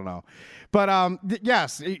that. I don't know. But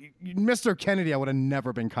yes, Mr. Kennedy, I would have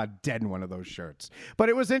never been caught dead in one of those shirts. But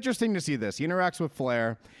it was interesting to see this. He interacts with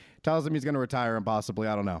Flair, tells him he's going to retire and possibly,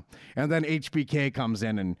 I don't know. And then HBK comes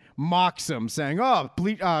in and mocks him, saying,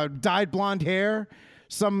 dyed blonde hair,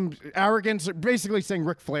 some arrogance, basically saying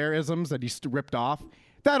Ric Flair-isms that he ripped off.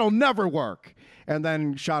 That'll never work. And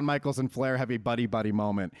then Shawn Michaels and Flair have a buddy-buddy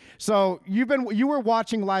moment. So you were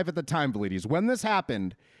watching live at the time, Valides. When this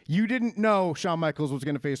happened, you didn't know Shawn Michaels was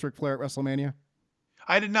going to face Ric Flair at WrestleMania?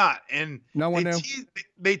 I did not. And no one knew?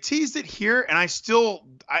 They teased it here, and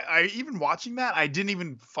I even watching that, I didn't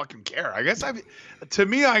even fucking care. I guess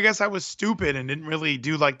I was stupid and didn't really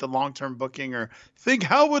do like the long-term booking or think,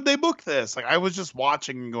 how would they book this? Like I was just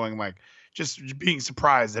watching and going like, just being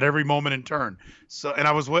surprised at every moment in turn. So, and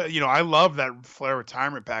I was, I love that Flair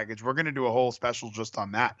retirement package. We're going to do a whole special just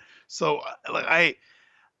on that. So I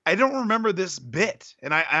don't remember this bit.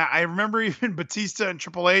 And I remember even Batista and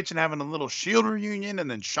Triple H and having a little Shield reunion. And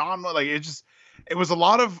then Shawn, it was a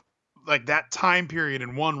lot of like that time period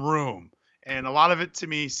in one room. And a lot of it to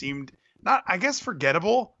me seemed not, I guess,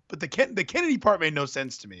 forgettable, but the Kennedy part made no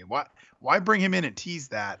sense to me. Why bring him in and tease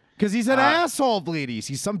that? Because he's an asshole, ladies.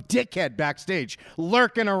 He's some dickhead backstage,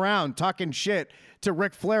 lurking around, talking shit to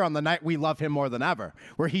Ric Flair on the night we love him more than ever,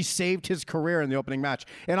 where he saved his career in the opening match.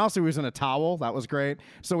 And also he was in a towel. That was great.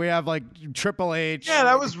 So we have like Triple H. Yeah,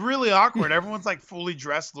 that was really awkward. Everyone's like fully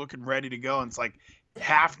dressed, looking ready to go. And it's like,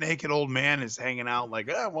 half naked old man is hanging out like,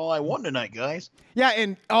 oh, well, I won tonight, guys. Yeah,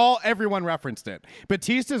 and everyone referenced it.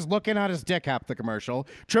 Batista's looking at his dick half the commercial.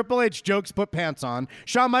 Triple H jokes, put pants on.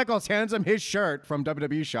 Shawn Michaels hands him his shirt from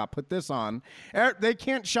WWE Shop, put this on. They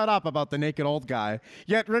can't shut up about the naked old guy.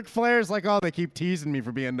 Yet Ric Flair's like, oh, they keep teasing me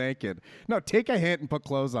for being naked. No, take a hint and put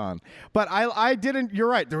clothes on. But I didn't, you're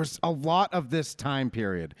right, there was a lot of this time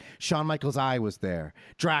period. Shawn Michaels' eye was there.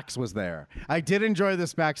 Drax was there. I did enjoy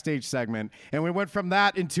this backstage segment, and we went from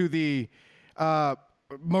that into the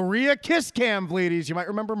Maria kiss cam, ladies. You might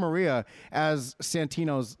remember Maria as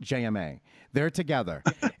Santino's JMA. They're together,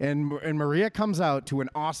 and Maria comes out to an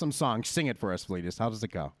awesome song. Sing it for us, ladies. How does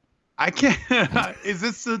it go? I can't. Is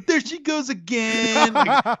this there she goes again?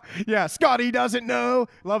 Like, yeah, Scotty doesn't know.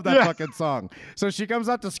 Love that fucking song. So she comes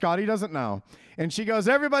out to Scotty doesn't know, and she goes,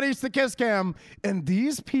 everybody's the kiss cam. And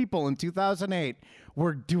these people in 2008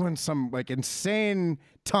 were doing some like insane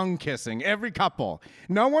tongue kissing. Every couple.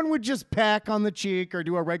 No one would just peck on the cheek or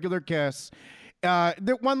do a regular kiss.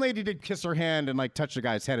 The one lady did kiss her hand and like touch the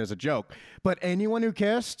guy's head as a joke, but anyone who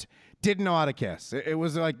kissed didn't know how to kiss. It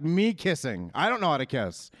was like me kissing. I don't know how to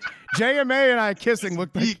kiss. JMA and I kissing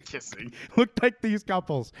looked like these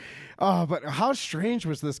couples. Oh, but how strange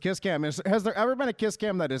was this kiss cam? Has there ever been a kiss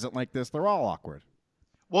cam that isn't like this? They're all awkward.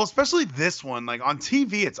 well, especially this one. Like on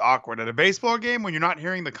TV, it's awkward. At a baseball game, when you're not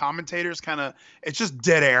hearing the commentators, it's just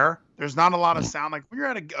dead air. There's not a lot of sound. Like when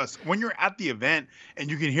you're at the event and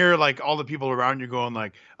you can hear like all the people around you going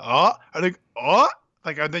like, oh, I think, oh.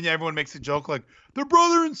 Like, and then everyone makes a joke like, they're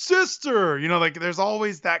brother and sister. You know, like there's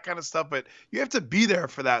always that kind of stuff, but you have to be there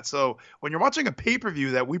for that. So when you're watching a pay-per-view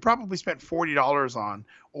that we probably spent $40 on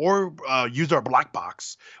or used our black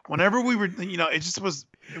box, whenever we were, it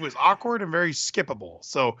was awkward and very skippable.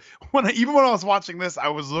 So even when I was watching this, I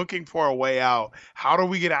was looking for a way out. How do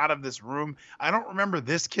we get out of this room? I don't remember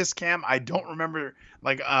this kiss cam. I don't remember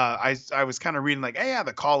I was kind of reading like, hey, yeah,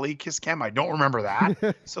 the Khali kiss cam. I don't remember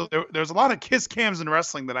that. So there's a lot of kiss cams in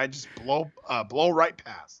wrestling that I just blow right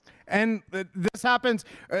past. And this happens.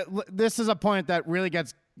 This is a point that really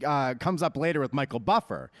comes up later with Michael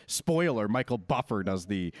Buffer. Spoiler, Michael Buffer does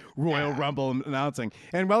the Royal Rumble announcing.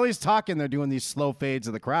 And while he's talking, they're doing these slow fades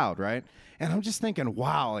of the crowd, right? And I'm just thinking,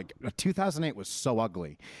 wow, like 2008 was so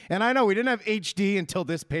ugly. And I know we didn't have HD until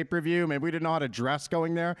this pay-per-view. Maybe we didn't know how to dress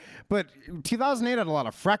going there. But 2008 had a lot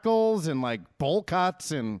of freckles and like bowl cuts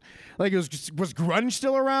and like was grunge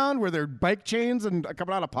still around? Were there bike chains and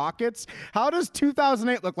coming out of pockets? How does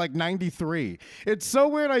 2008 look like 93? It's so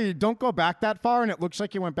weird how you don't go back that far and it looks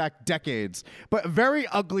like you went back decades. But very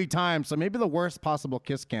ugly time. So maybe the worst possible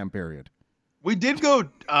kiss cam period. We did go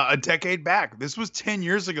a decade back. This was 10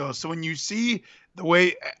 years ago. So when you see the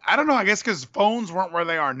way, I don't know, I guess because phones weren't where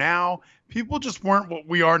they are now, people just weren't what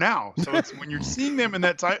we are now. So it's when you're seeing them in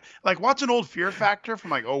that time, like watching old Fear Factor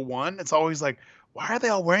from like 01, it's always like, why are they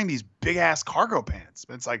all wearing these big ass cargo pants?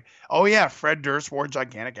 But it's like, oh yeah, Fred Durst wore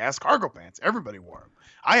gigantic ass cargo pants. Everybody wore them.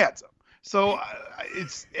 I had some. So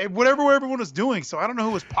it's whatever everyone was doing. So I don't know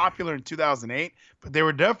who was popular in 2008, but they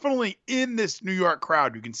were definitely in this New York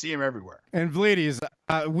crowd. You can see them everywhere. And Vlides,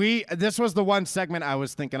 this was the one segment I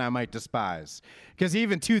was thinking I might despise because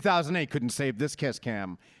even 2008 couldn't save this kiss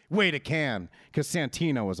cam. Wait, it can, because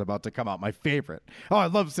Santino was about to come out, my favorite. Oh, I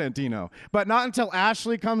love Santino. But not until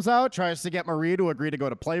Ashley comes out, tries to get Marie to agree to go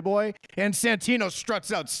to Playboy, and Santino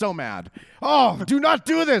struts out so mad. Oh, do not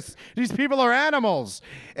do this. These people are animals.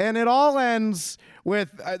 And it all ends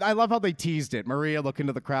with, I love how they teased it. Maria looking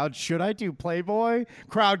to the crowd, should I do Playboy?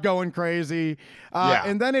 Crowd going crazy.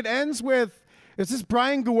 And then it ends with, is this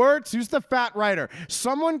Brian Gewirtz? Who's the fat writer?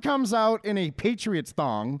 Someone comes out in a Patriots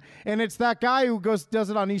thong, and it's that guy who does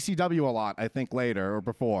it on ECW a lot, I think, later or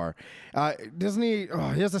before. Doesn't he? Oh,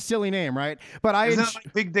 he has a silly name, right? But Isn't it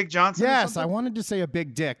like Big Dick Johnson? Yes, I wanted to say a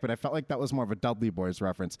Big Dick, but I felt like that was more of a Dudley Boys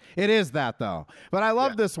reference. It is that, though. But I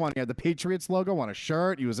love this one. He had the Patriots logo on a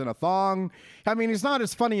shirt. He was in a thong. I mean, he's not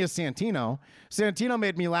as funny as Santino. Santino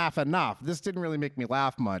made me laugh enough. This didn't really make me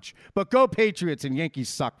laugh much. But go Patriots and Yankees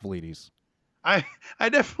suck, Vlides. I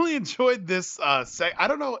definitely enjoyed this. I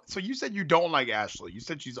don't know. So you said you don't like Ashley. You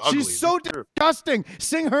said she's ugly. She's so disgusting.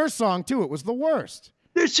 Sing her song too. It was the worst.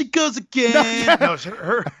 There she goes again. No,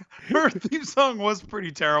 her theme song was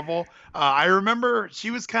pretty terrible. I remember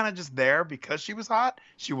she was kind of just there because she was hot.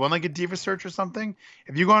 She won like a Diva Search or something.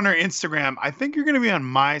 If you go on her Instagram, I think you're going to be on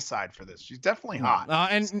my side for this. She's definitely hot.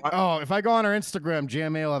 If I go on her Instagram,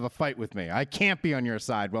 JMA will have a fight with me. I can't be on your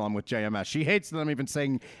side while I'm with JMS. She hates that I'm even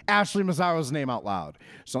saying Ashley Mazzaro's name out loud.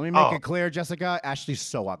 So let me make it clear, Jessica. Ashley's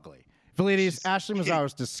so ugly. Velides, Ashley Massaro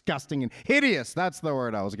is disgusting and hideous. That's the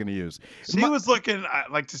word I was going to use. She was looking,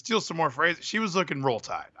 like, to steal some more phrases, she was looking Roll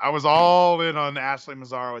Tide. I was all in on Ashley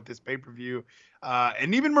Massaro at this pay-per-view.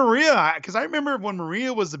 And even Maria, because I remember when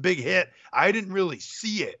Maria was the big hit, I didn't really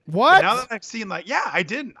see it. What? But now that I've seen, like, yeah, I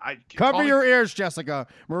didn't. Cover your ears, Jessica.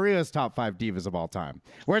 Maria's top 5 divas of all time.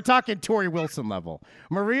 We're talking Tori Wilson level.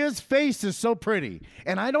 Maria's face is so pretty,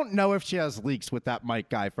 and I don't know if she has leaks with that Mike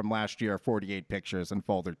guy from last year, 48 pictures in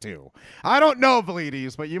folder 2. I don't know,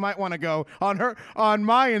 Velides, but you might want to go on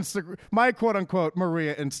my quote-unquote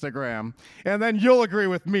Maria Instagram, and then you'll agree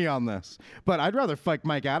with me on this. But I'd rather fight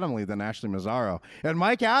Mike Adamle than Ashley Massaro. And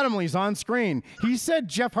Mike Adamle's on screen. He said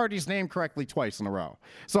Jeff Hardy's name correctly twice in a row.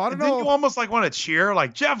 So I don't know. You almost like want to cheer,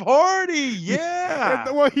 like, Jeff Hardy, yeah.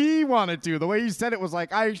 The way he wanted to. The way he said it was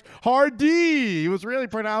like, Hardy. He was really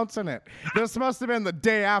pronouncing it. This must have been the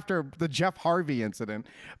day after the Jeff Harvey incident.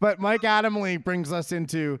 But Mike Adamle brings us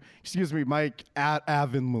into, Mike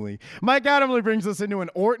Adamle brings us into an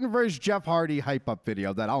Orton versus Jeff Hardy hype-up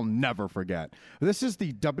video that I'll never forget. This is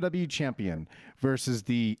the WWE Champion versus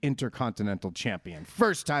the Intercontinental Champion.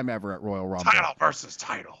 First time ever at Royal Rumble. Title versus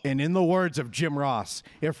title. And in the words of Jim Ross,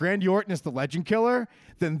 if Randy Orton is the legend killer,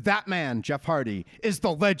 then that man, Jeff Hardy, is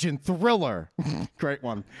the legend thriller. Great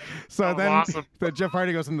one. So then Jeff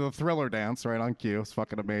Hardy goes into the thriller dance right on cue. It's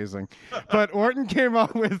fucking amazing. But Orton came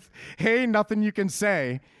up with, hey, nothing you can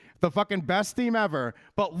say. The fucking best theme ever,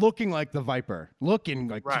 but looking like the Viper. Looking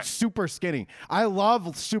like super skinny. I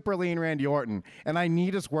love super lean Randy Orton, and I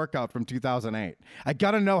need his workout from 2008. I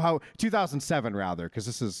got to know how, 2007 rather, because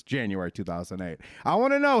this is January 2008. I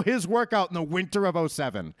want to know his workout in the winter of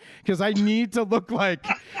 07, because I need to look like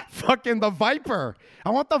fucking the Viper.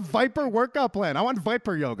 I want the Viper workout plan. I want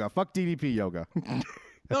Viper yoga. Fuck DDP yoga.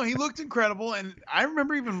 No, he looked incredible, and I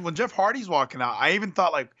remember even when Jeff Hardy's walking out, I even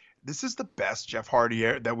thought, like, this is the best Jeff Hardy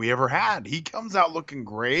that we ever had. He comes out looking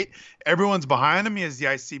great. Everyone's behind him. He has the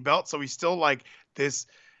IC belt, so he's still like this.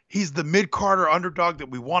 He's the mid-Carter underdog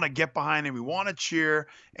that we want to get behind and we want to cheer.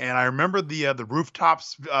 And I remember the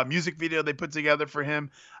Rooftops music video they put together for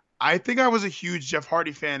him. I think I was a huge Jeff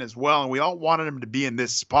Hardy fan as well, and we all wanted him to be in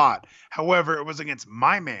this spot. However, it was against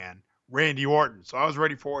my man, Randy Orton. So I was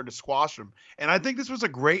ready for it to squash him. And I think this was a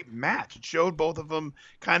great match. It showed both of them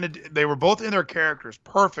they were both in their characters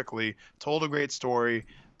perfectly, told a great story.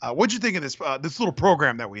 What'd you think of this little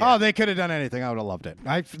program that we had? Oh, they could have done anything. I would have loved it.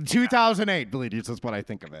 2008, believe you, is what I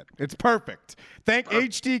think of it. It's perfect.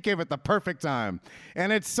 HD gave it the perfect time.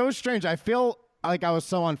 And it's so strange. I feel like I was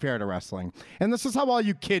so unfair to wrestling. And this is how all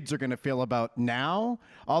you kids are going to feel about now,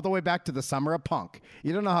 all the way back to the summer of Punk.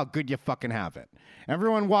 You don't know how good you fucking have it.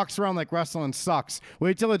 Everyone walks around like wrestling sucks.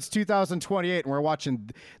 Wait till it's 2028 and we're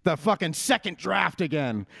watching the fucking second draft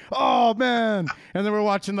again. Oh, man. And then we're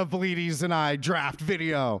watching the Velides and I draft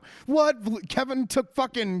video. What? Kevin took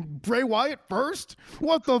fucking Bray Wyatt first?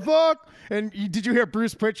 What the fuck? And did you hear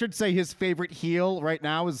Bruce Pritchard say his favorite heel right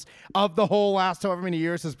now is of the whole last however many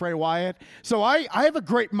years is Bray Wyatt? So I have a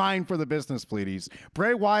great mind for the business, Velides.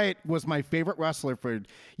 Bray Wyatt was my favorite wrestler for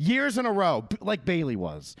years in a row, like Bayley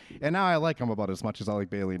was. And now I like him about as much as I like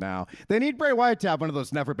Bayley now. They need Bray Wyatt to have one of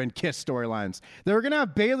those never been kissed storylines. They were going to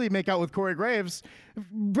have Bayley make out with Corey Graves.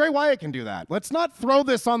 Bray Wyatt can do that. Let's not throw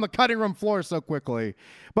this on the cutting room floor so quickly.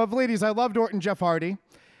 But ladies, I loved Orton, Jeff Hardy.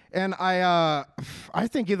 And I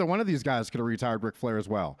think either one of these guys could have retired Ric Flair as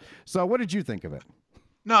well. So what did you think of it?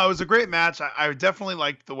 No, it was a great match. I definitely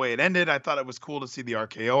liked the way it ended. I thought it was cool to see the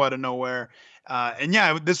RKO out of nowhere. And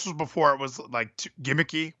yeah, this was before it was like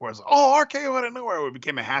gimmicky, where it was, RKO out of nowhere. It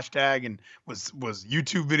became a hashtag and was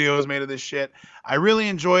YouTube videos made of this shit. I really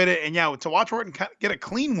enjoyed it. And yeah, to watch Orton get a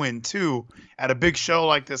clean win too at a big show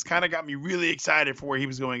like this kind of got me really excited for where he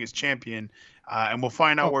was going as champion. And we'll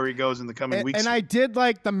find out where he goes in the coming weeks. And I did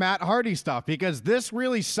like the Matt Hardy stuff because this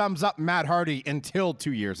really sums up Matt Hardy until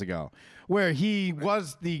 2 years ago, where he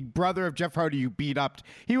was the brother of Jeff Hardy you beat up.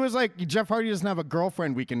 He was like, Jeff Hardy doesn't have a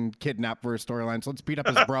girlfriend we can kidnap for a storyline, so let's beat up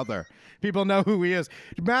his brother. People know who he is.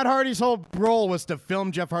 Matt Hardy's whole role was to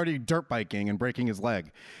film Jeff Hardy dirt biking and breaking his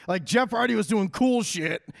leg. Like, Jeff Hardy was doing cool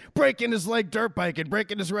shit, breaking his leg dirt biking,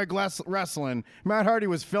 breaking his leg wrestling. Matt Hardy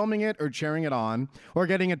was filming it or cheering it on or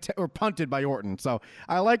getting it or punted by Orton. So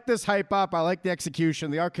I like this hype up. I like the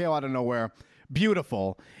execution, the RKO out of nowhere.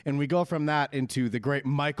 Beautiful. And we go from that into the great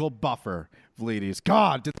Michael Buffer, Velides.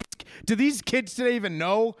 God, do these kids today even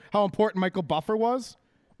know how important Michael Buffer was?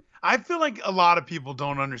 I feel like a lot of people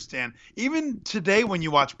don't understand. Even today when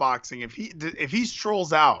you watch boxing, if he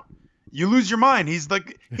strolls out, you lose your mind. He's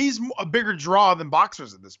a bigger draw than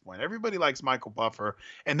boxers at this point. Everybody likes Michael Buffer,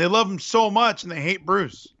 and they love him so much, and they hate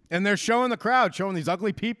Bruce. And they're showing the crowd, showing these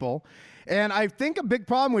ugly people. And I think a big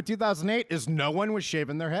problem with 2008 is no one was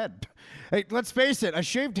shaving their head. Hey, let's face it, a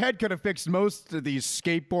shaved head could have fixed most of these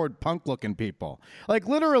skateboard punk-looking people. Like,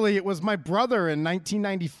 literally, it was my brother in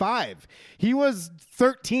 1995. He was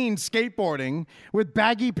 13 skateboarding with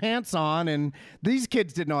baggy pants on, and these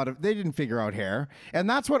kids didn't figure out hair. And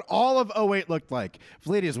that's what all of '08 looked like.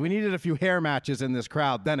 Ladies, we needed a few hair matches in this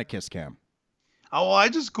crowd, then a kiss cam. Oh, well, I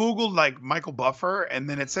just Googled like Michael Buffer, and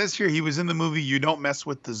then it says here he was in the movie You Don't Mess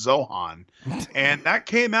with the Zohan. And that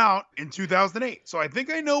came out in 2008. So I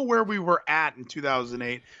think I know where we were at in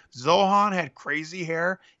 2008. Zohan had crazy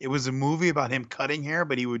hair. It was a movie about him cutting hair,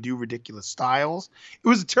 but he would do ridiculous styles. It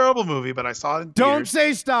was a terrible movie, but I saw it in Don't theaters.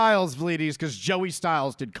 say Styles, Vleeties, because Joey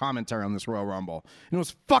Styles did commentary on this Royal Rumble. And it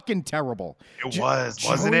was fucking terrible. It was,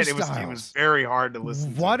 wasn't it? It was very hard to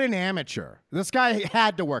listen to. What an amateur. This guy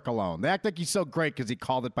had to work alone. They act like he's so great because he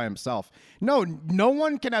called it by himself. No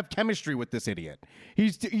one can have chemistry with this idiot.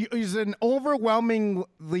 He's an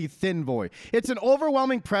overwhelmingly thin voice. It's an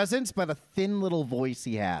overwhelming presence, but a thin little voice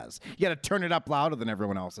he has. You got to turn it up louder than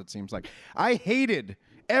everyone else, it seems like. I hated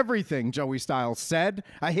everything Joey Styles said.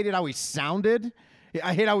 I hated how he sounded.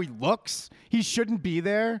 I hate how he looks. He shouldn't be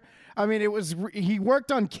there. I mean, he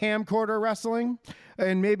worked on camcorder wrestling,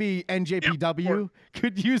 and maybe NJPW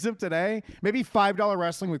could use him today. Maybe $5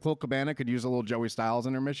 wrestling with Colt Cabana could use a little Joey Styles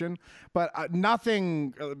intermission. But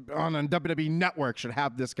nothing on a WWE network should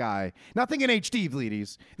have this guy. Nothing in HD,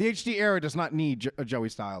 Vleeties. The HD era does not need Joey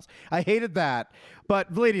Styles. I hated that.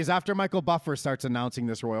 But Vleeties, after Michael Buffer starts announcing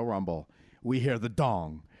this Royal Rumble, we hear the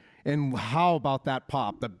dong. And how about that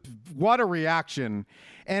pop? What a reaction.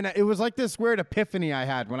 And it was like this weird epiphany I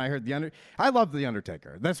had when I heard I love The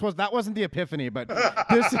Undertaker. That wasn't the epiphany, but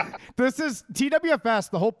this is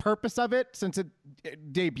TWFS, the whole purpose of it since it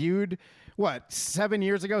debuted,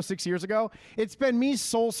 6 years ago? It's been me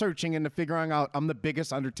soul searching into figuring out I'm the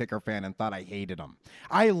biggest Undertaker fan and thought I hated him.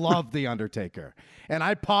 I love The Undertaker. And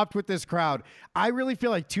I popped with this crowd. I really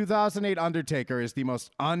feel like 2008 Undertaker is the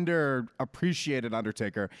most underappreciated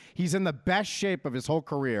Undertaker. He's in the best shape of his whole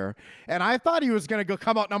career. And I thought he was going to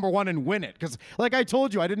come out number one and win it. Because like I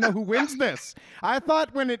told you, I didn't know who wins this. I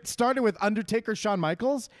thought when it started with Undertaker, Shawn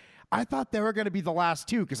Michaels, I thought they were going to be the last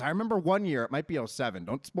two because I remember one year, it might be 07.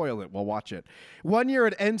 Don't spoil it. We'll watch it. One year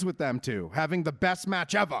it ends with them two having the best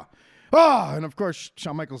match ever. Oh, and of course,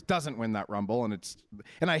 Shawn Michaels doesn't win that Rumble, and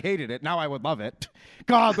I hated it. Now I would love it.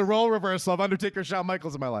 God, the role reversal of Undertaker, Shawn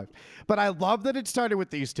Michaels in my life. But I love that it started with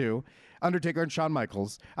these two, Undertaker and Shawn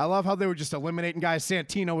Michaels. I love how they were just eliminating guys.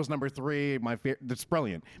 Santino was number 3. That's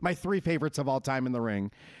brilliant. My 3 favorites of all time in the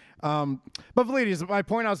ring. But Vleeties, my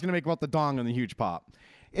point I was going to make about the dong and the huge pop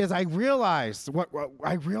is I realized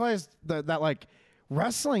that like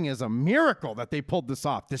wrestling is a miracle that they pulled this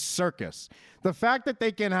off, this circus. The fact that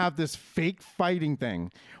they can have this fake fighting thing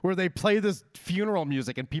where they play this funeral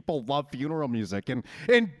music and people love funeral music and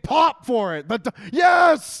pop for it.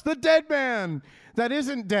 Yes, the dead man that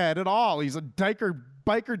isn't dead at all. He's a biker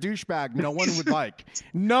douchebag no one would like.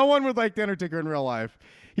 No one would like The Undertaker in real life.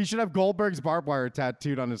 He should have Goldberg's barbed wire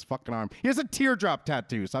tattooed on his fucking arm. He has a teardrop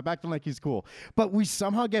tattoo. Stop acting like he's cool. But we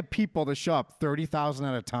somehow get people to show up 30,000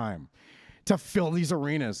 at a time to fill these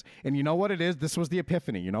arenas. And you know what it is? This was the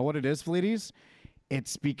epiphany. You know what it is, Vleeties?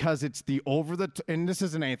 It's because it's the and this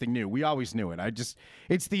isn't anything new. We always knew it.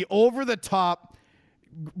 It's the over-the-top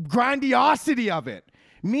grandiosity of it.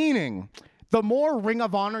 Meaning, the more Ring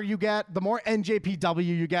of Honor you get, the more NJPW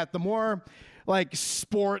you get, the more like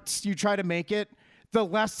sports you try to make it, the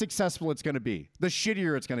less successful it's going to be, the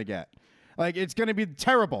shittier it's going to get. Like, it's going to be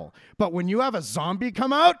terrible. But when you have a zombie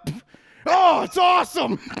come out, oh, it's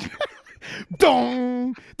awesome.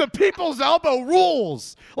 Dong! The people's elbow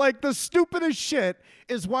rules. Like, the stupidest shit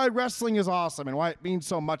is why wrestling is awesome and why it means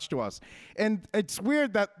so much to us. And it's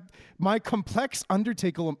weird that my complex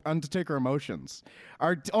Undertaker emotions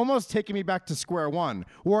are almost taking me back to square one,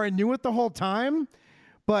 where I knew it the whole time,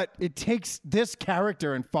 but it takes this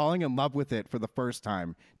character and falling in love with it for the first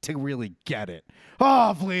time to really get it.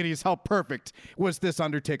 Oh, Vleeties, how perfect was this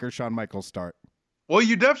Undertaker Shawn Michaels start? Well,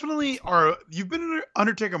 you definitely are. You've been an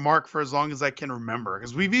Undertaker mark for as long as I can remember,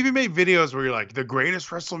 because we've even made videos where you're like, the greatest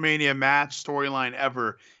WrestleMania match storyline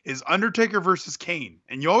ever is Undertaker versus Kane.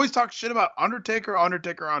 And you always talk shit about Undertaker.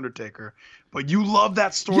 but you love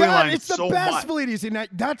that Yeah, storyline it's the so best, much. ladies. And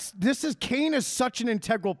Kane is such an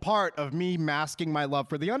integral part of me masking my love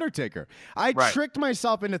for The Undertaker. I Right. tricked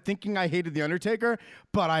myself into thinking I hated The Undertaker,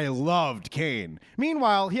 but I loved Kane.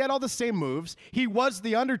 Meanwhile, he had all the same moves. He was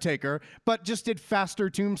The Undertaker, but just did faster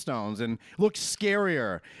tombstones and looked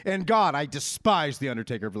scarier. And God, I despise The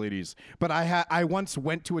Undertaker, ladies. But I once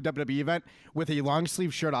went to a WWE event with a long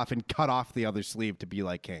sleeve shirt off and cut off the other sleeve to be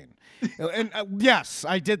like Kane. And yes,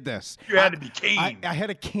 I did this. You had to be Kane. I had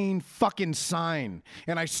a Kane fucking sign,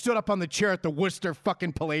 and I stood up on the chair at the Worcester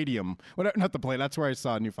fucking Palladium. Not the Palladium. That's where I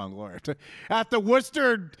saw Newfound Glory. At the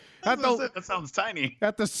Worcester, That sounds tiny.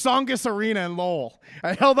 at the Songus Arena in Lowell.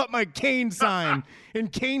 I held up my Kane sign,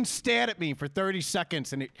 and Kane stared at me for 30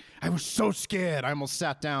 seconds, and I was so scared. I almost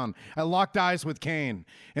sat down. I locked eyes with Kane.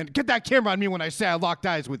 And get that camera on me when I say I locked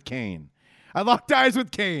eyes with Kane. I locked eyes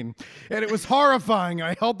with Kane, and it was horrifying.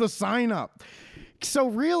 I held the sign up. So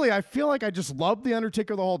really, I feel like I just loved The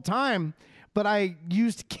Undertaker the whole time, but I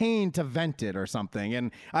used Kane to vent it or something,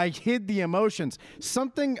 and I hid the emotions.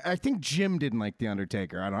 I think Jim didn't like The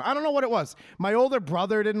Undertaker. I don't know what it was. My older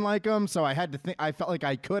brother didn't like him, so I had to think. I felt like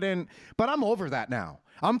I couldn't, but I'm over that now.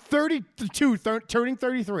 I'm 32, turning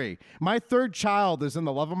 33. My third child is in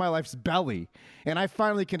the love of my life's belly, and I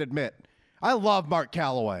finally can admit, I love Mark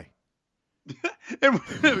Calloway.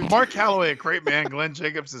 Mark Calloway, a great man. Glenn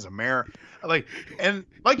Jacobs is a mayor. Like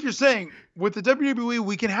you're saying, with the WWE,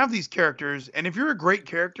 we can have these characters, and if you're a great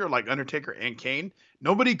character like Undertaker and Kane,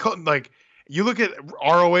 nobody you look at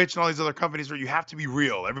ROH and all these other companies where you have to be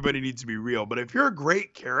real. Everybody needs to be real. But if you're a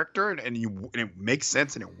great character and it makes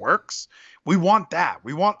sense and it works, we want that.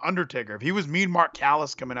 We want Undertaker. If he was Mean Mark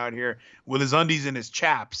Callis coming out here with his undies and his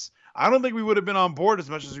chaps, I don't think we would have been on board as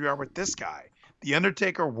much as we are with this guy. The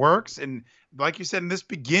Undertaker works, and like you said in this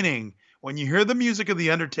beginning, when you hear the music of The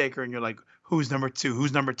Undertaker and you're like, who's number two?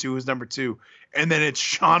 Who's number two? Who's number two? And then it's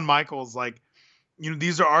Shawn Michaels. Like,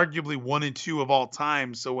 these are arguably 1 and 2 of all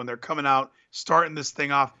time. So when they're coming out, starting this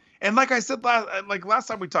thing off, and like I said last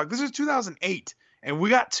time we talked, this is 2008, and we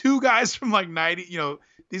got two guys from like 90.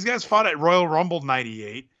 These guys fought at Royal Rumble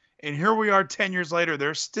 98. And here we are 10 years later.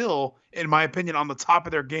 They're still, in my opinion, on the top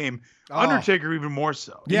of their game. Undertaker even more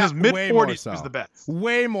so. Yeah, in his mid-40s was the best.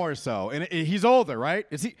 Way more so. And he's older, right?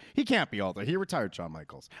 Is he? He can't be older. He retired, Shawn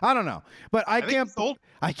Michaels. I don't know. But I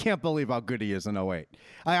can't believe how good he is in 08.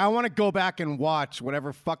 I want to go back and watch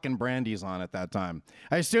whatever fucking brand he's on at that time.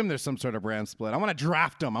 I assume there's some sort of brand split. I want to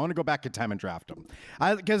draft him. I want to go back in time and draft him.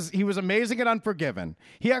 Because he was amazing at Unforgiven.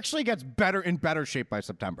 He actually gets in better shape by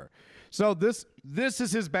September. So this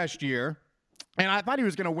is his best year. And I thought he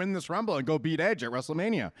was going to win this Rumble and go beat Edge at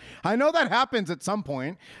WrestleMania. I know that happens at some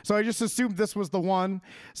point, so I just assumed this was the one.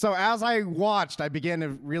 So as I watched, I began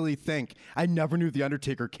to really think, I never knew The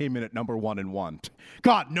Undertaker came in at number 1 and 1.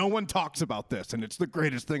 God, no one talks about this, and it's the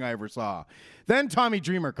greatest thing I ever saw. Then Tommy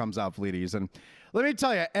Dreamer comes out, ladies, and let me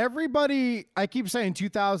tell you, everybody, I keep saying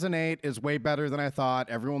 2008 is way better than I thought.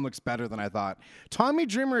 Everyone looks better than I thought. Tommy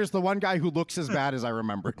Dreamer is the one guy who looks as bad as I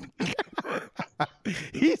remembered.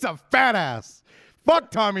 He's a fat ass.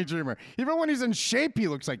 Fuck Tommy Dreamer. Even when he's in shape, he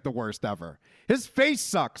looks like the worst ever. His face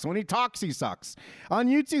sucks. When he talks, he sucks. On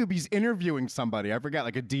YouTube, he's interviewing somebody. I forget,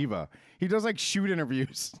 like a diva. He does like shoot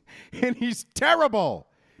interviews, and he's terrible.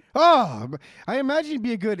 Oh, I imagine he'd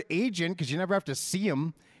be a good agent because you never have to see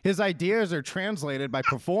him. His ideas are translated by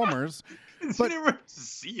performers. But you never have to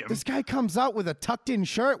see him. This guy comes out with a tucked-in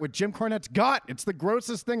shirt with Jim Cornette's gut. It's the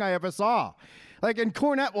grossest thing I ever saw. And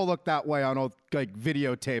Cornette will look that way on old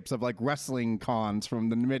videotapes of wrestling cons from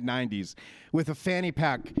the mid-90s with a fanny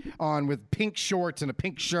pack on with pink shorts and a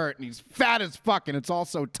pink shirt, and he's fat as fuck, and it's all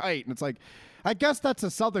so tight. And it's like, I guess that's a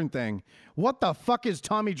Southern thing. What the fuck is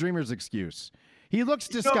Tommy Dreamer's excuse? He looks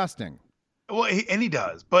disgusting. Well, he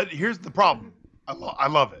does. But here's the problem. I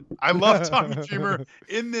love it. I love Tommy Dreamer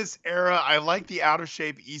in this era. I like the out of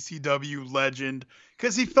shape ECW legend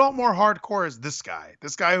because he felt more hardcore as this guy.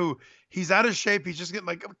 This guy who he's out of shape. He's just getting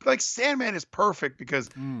like Sandman is perfect because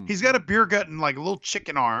he's got a beer gut and like a little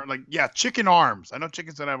chicken arm. Chicken arms. I know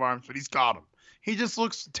chickens don't have arms, but he's got them. He just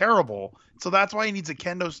looks terrible. So that's why he needs a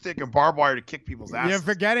kendo stick and barbed wire to kick people's asses. You're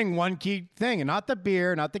forgetting one key thing. And not the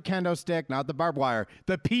beer, not the kendo stick, not the barbed wire.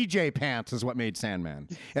 The PJ pants is what made Sandman.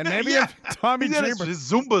 And maybe if Tommy Dreamer... his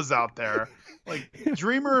Zumbas out there.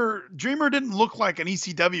 Dreamer didn't look like an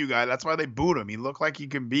ECW guy. That's why they booed him. He looked like he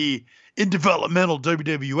could be in developmental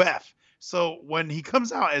WWF. So when he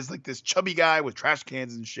comes out as this chubby guy with trash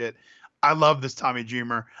cans and shit, I love this Tommy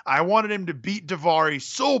Dreamer. I wanted him to beat Daivari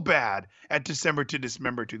so bad at December to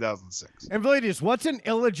Dismember 2006. And ladies, what's an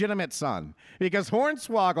illegitimate son? Because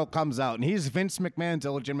Hornswoggle comes out and he's Vince McMahon's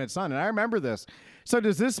illegitimate son. And I remember this. So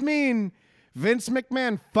does this mean Vince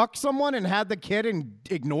McMahon fucked someone and had the kid and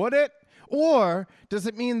ignored it? Or does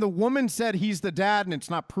it mean the woman said he's the dad and it's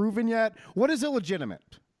not proven yet? What is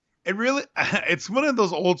illegitimate? It really, it's one of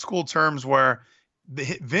those old school terms where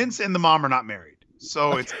Vince and the mom are not married.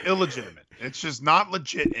 So it's illegitimate. It's just not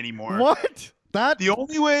legit anymore. What? The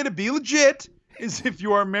only way to be legit is if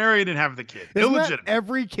you are married and have the kid. Isn't Illegitimate. that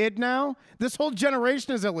every kid now? This whole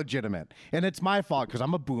generation is illegitimate. And it's my fault because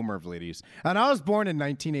I'm a boomer, ladies. And I was born in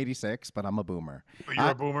 1986, but I'm a boomer. Oh, you're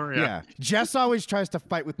a boomer? Yeah. Jess always tries to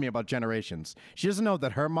fight with me about generations. She doesn't know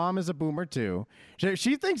that her mom is a boomer too.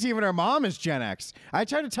 She thinks even her mom is Gen X. I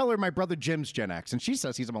try to tell her my brother Jim's Gen X, and she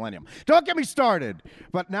says he's a millennium. Don't get me started.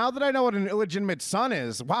 But now that I know what an illegitimate son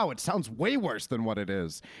is, wow, it sounds way worse than what it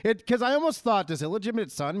is. Because I almost thought, does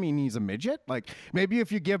illegitimate son mean he's a midget? Like, maybe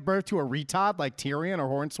if you give birth to a retard like Tyrion or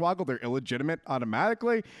Hornswoggle, they're illegitimate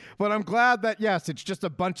automatically. But I'm glad that, yes, it's just a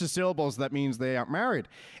bunch of syllables that means they aren't married.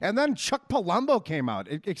 And then Chuck Palumbo came out.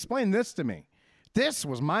 Explain this to me. This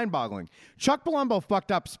was mind-boggling. Chuck Palumbo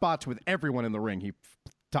fucked up spots with everyone in the ring he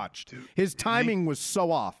touched. Dude, his timing was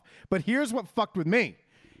so off. But here's what fucked with me.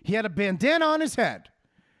 He had a bandana on his head,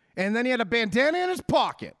 and then he had a bandana in his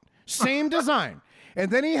pocket. Same design.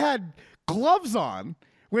 And then he had gloves on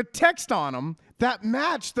with text on them that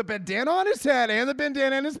matched the bandana on his head and the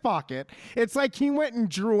bandana in his pocket. It's like he went and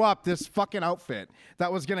drew up this fucking outfit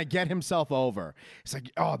that was going to get himself over. It's like,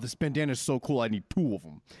 oh, this bandana is so cool, I need two of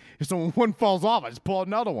them. So when one falls off, I just pull out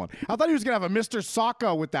another one. I thought he was going to have a Mr.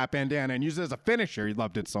 Socko with that bandana and use it as a finisher. He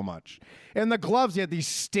loved it so much. And the gloves, he had these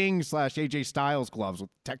Sting / AJ Styles gloves with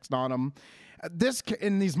text on them. This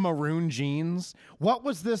in these maroon jeans. What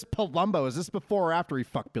was this Palumbo? Is this before or after he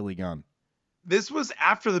fucked Billy Gunn? This was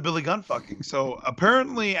after the Billy Gunn fucking. So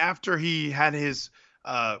apparently after he had his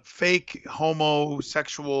fake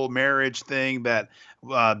homosexual marriage thing that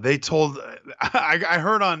they told, I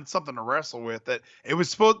heard on Something to Wrestle With that it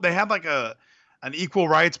was supposed, they had like an equal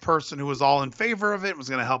rights person who was all in favor of it, was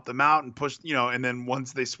going to help them out and push, and then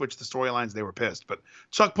once they switched the storylines, they were pissed. But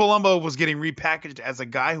Chuck Palumbo was getting repackaged as a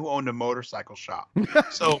guy who owned a motorcycle shop.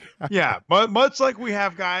 So yeah, but much like we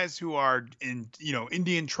have guys who are in,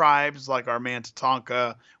 Indian tribes, like our man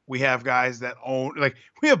Tatanka, we have guys that own, like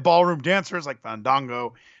we have ballroom dancers like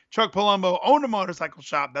Fandango. Chuck Palumbo owned a motorcycle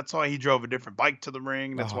shop. That's why he drove a different bike to the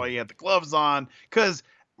ring. That's why he had the gloves on. Because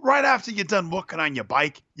right after you're done working on your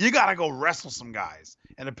bike, you got to go wrestle some guys.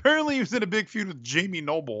 And apparently he was in a big feud with Jamie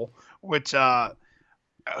Noble, which, well,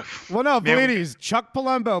 no, ladies, Chuck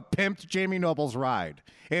Palumbo pimped Jamie Noble's ride.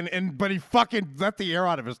 But he fucking let the air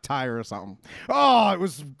out of his tire or something. Oh, it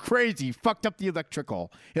was crazy. He fucked up the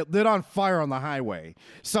electrical. It lit on fire on the highway.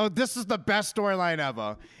 So this is the best storyline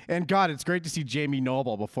ever. And God, it's great to see Jamie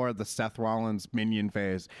Noble before the Seth Rollins minion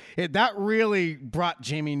phase. That really brought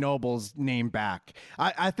Jamie Noble's name back.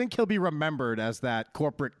 I think he'll be remembered as that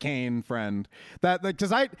corporate Kane friend.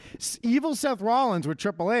 Because evil Seth Rollins with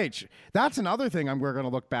Triple H, that's another thing we're going to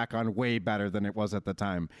look back on way better than it was at the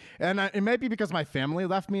time. And it may be because my family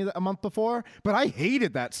left me a month before, but I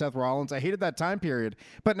hated that Seth Rollins. I hated that time period.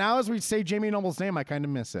 But now as we say Jamie Noble's name, I kind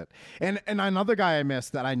of miss it. And another guy I miss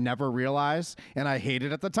that I never realized, and I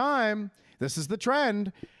hated at the time, this is the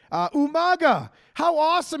trend, Umaga. How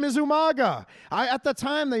awesome is Umaga? At the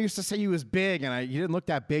time, they used to say he was big, and he didn't look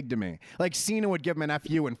that big to me. Like Cena would give him an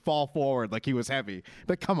FU and fall forward like he was heavy.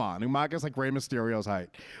 But come on, Umaga's like Rey Mysterio's height.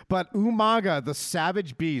 But Umaga, the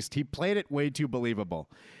savage beast, he played it way too believable.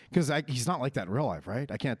 Because he's not like that in real life,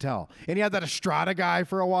 right? I can't tell. And he had that Estrada guy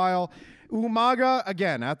for a while. Umaga,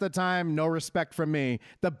 again, at the time, no respect from me.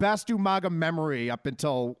 The best Umaga memory up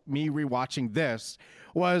until me rewatching this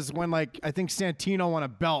was when, I think Santino won a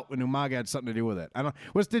belt when Umaga had something to do with it.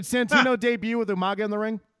 Did Santino debut with Umaga in the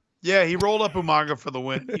ring? Yeah, he rolled up Umaga for the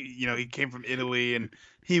win. He came from Italy, and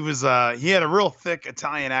he was he had a real thick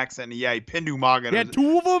Italian accent. And yeah, he pinned Umaga. He had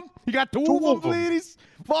two of them? He got two of them, ladies?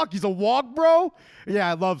 Fuck, he's a walk, bro. Yeah,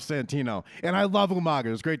 I love Santino. And I love Umaga.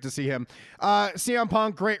 It was great to see him. CM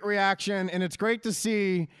Punk, great reaction. And it's great to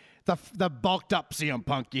see the bulked up CM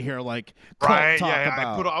Punk you hear Colt talk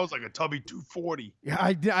about. I was like a tubby 240. Yeah,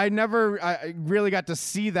 I really got to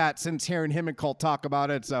see that since hearing him and Colt talk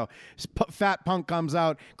about it. So Fat Punk comes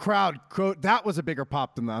out, crowd, that was a bigger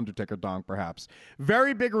pop than the Undertaker donk, perhaps.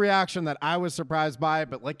 Very big reaction that I was surprised by,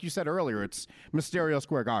 but like you said earlier, it's Mysterio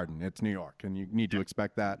Square Garden. It's New York, and you need to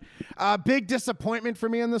expect that. Big disappointment for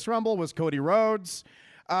me in this Rumble was Cody Rhodes.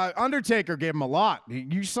 Undertaker gave him a lot.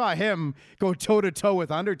 You saw him go toe-to-toe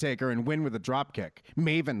with Undertaker and win with a dropkick,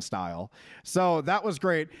 Maven style. So that was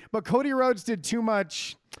great. But Cody Rhodes did too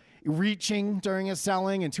much reaching during his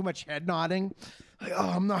selling and too much head nodding.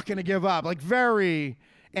 I'm not going to give up. Very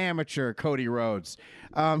amateur Cody Rhodes.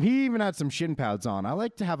 He even had some shin pads on. I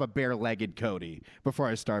like to have a bare-legged Cody before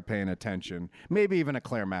I start paying attention. Maybe even a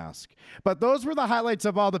clear mask. But those were the highlights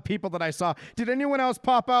of all the people that I saw. Did anyone else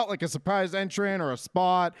pop out like a surprise entrant or a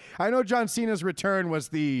spot? I know John Cena's return was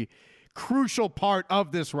the crucial part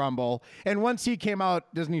of this Rumble. And once he came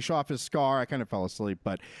out, doesn't he show off his scar? I kind of fell asleep.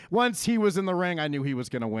 But once he was in the ring, I knew he was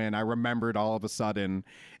going to win. I remembered all of a sudden.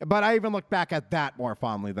 But I even look back at that more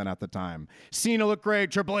fondly than at the time. Cena looked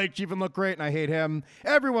great. Triple H even looked great, and I hate him.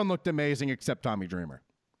 Everyone looked amazing except Tommy Dreamer.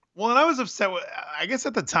 Well, and I was upset with, I guess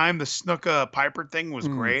at the time, the Snuka Piper thing was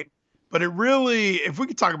great. But it really, if we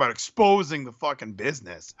could talk about exposing the fucking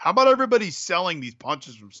business, how about everybody selling these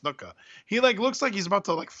punches from Snuka? He looks like he's about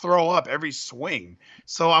to throw up every swing.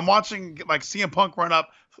 So I'm watching CM Punk run up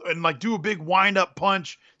and do a big wind up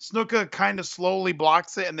punch. Snuka kind of slowly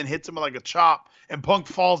blocks it and then hits him with a chop. And Punk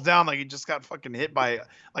falls down like he just got fucking hit by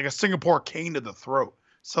a Singapore cane to the throat.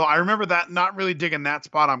 So I remember that, not really digging that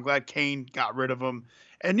spot. I'm glad Kane got rid of him.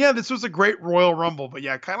 And yeah, this was a great Royal Rumble. But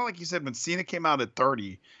yeah, kind of like you said, when Cena came out at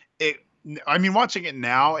 30, watching it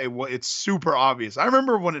now, it's super obvious. I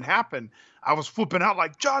remember when it happened, I was flipping out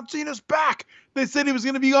like, John Cena's back. They said he was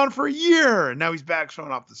going to be gone for a year, and now he's back,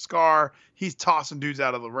 showing off the scar. He's tossing dudes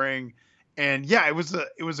out of the ring, and yeah, it was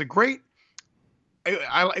a great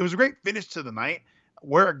finish to the night.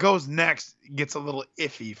 Where it goes next gets a little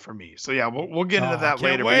iffy for me. So yeah, we'll get into that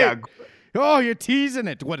later. Wait. But yeah. Oh, you're teasing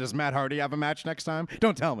it. What, does Matt Hardy have a match next time?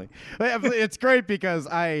 Don't tell me. It's great because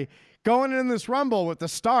going in this Rumble with the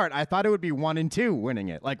start, I thought it would be 1 and 2 winning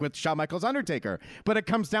it, like with Shawn Michaels Undertaker, but it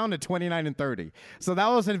comes down to 29 and 30. So that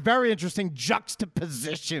was a very interesting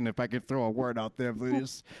juxtaposition, if I could throw a word out there,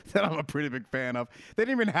 please, that I'm a pretty big fan of. They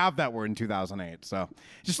didn't even have that word in 2008, so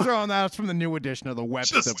just throwing that out from the new edition of the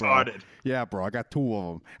Webster, just started. Bro. Yeah, bro, I got 2 of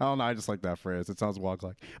them. I don't know, I just like that phrase. It sounds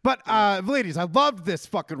walk-like. But, ladies, I loved this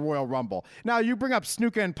fucking Royal Rumble. Now, you bring up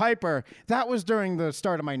Snuka and Piper. That was during the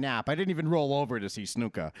start of my nap. I didn't even roll over to see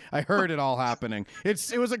Snuka. I heard it all happening.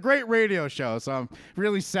 It was a great radio show, so I'm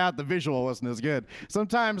really sad the visual wasn't as good.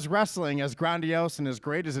 Sometimes wrestling, as grandiose and as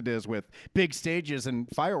great as it is with big stages and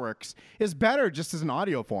fireworks, is better just as an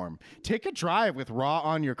audio form. Take a drive with Raw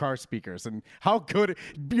on your car speakers, and how good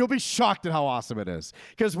you'll be shocked at how awesome it is.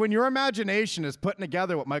 Because when your imagination is putting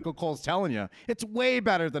together what Michael Cole's telling you, it's way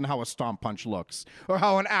better than how a stomp punch looks or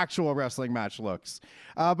how an actual wrestling match looks.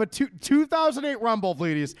 But 2008 Rumble,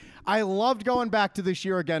 ladies, I loved going back to this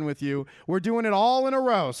year again with you. We're doing it all in a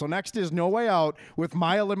row. So next is No Way Out with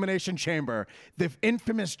My Elimination Chamber. The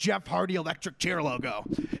infamous Jeff Hardy electric chair logo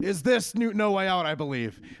is this new No Way Out, I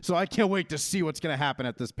believe. So I can't wait to see what's going to happen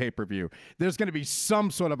at this pay-per-view. There's going to be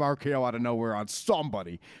some sort of RKO out of nowhere on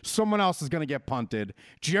somebody. Someone else is going to get punted.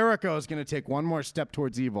 Jericho is going to take one more step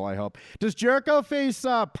towards evil, I hope. Does Jericho face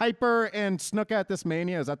Piper and Snuka at this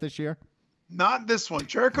Mania? Is that this year? Not this one.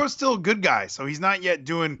 Jericho's still a good guy, so he's not yet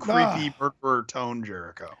doing creepy murderer tone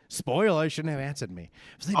Jericho. Spoiler, you shouldn't have answered me.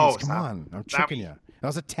 Come on. I'm tricking you. That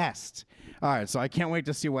was a test. All right, so I can't wait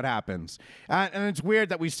to see what happens. And it's weird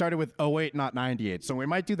that we started with 08, not 98, so we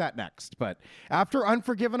might do that next. But after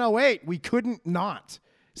Unforgiven 08, we couldn't not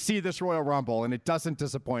see this Royal Rumble, and it doesn't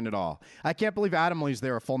disappoint at all. I can't believe Adam Lee's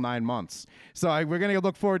there a full 9 months. So we're going to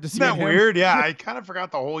look forward to seeing him. Isn't that weird? Yeah, I kind of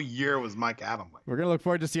forgot the whole year was Mike Adamle. We're going to look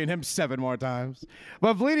forward to seeing him 7 more times.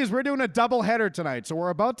 But, ladies, we're doing a double header tonight. So we're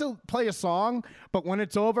about to play a song, but when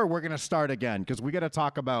it's over, we're going to start again because we got to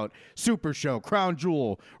talk about Super Show, Crown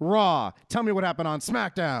Jewel, Raw. Tell me what happened on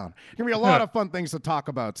SmackDown. Going to be a lot of fun things to talk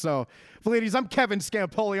about. So, ladies, I'm Kevin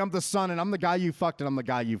Scampoli. I'm the son, and I'm the guy you fucked, and I'm the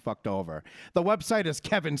guy you fucked over. The website is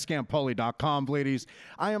kevinscampoli.com, ladies.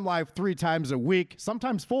 I am live 3 times a week,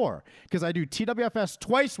 sometimes 4, because I do TWFS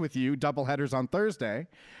twice with you, double headers on Thursday.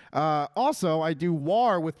 Also, I do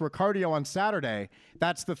WAR with Ricardio on Saturday.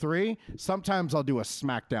 That's the 3. Sometimes I'll do a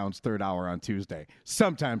SmackDown's 3rd hour on Tuesday.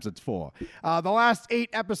 Sometimes it's 4. The last 8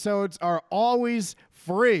 episodes are always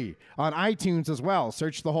free on iTunes as well.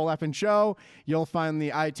 Search The Whole Effing Show. You'll find the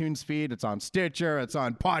iTunes feed. It's on Stitcher. It's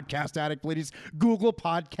on Podcast Addict, ladies. Google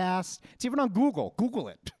Podcasts. It's even on Google. Google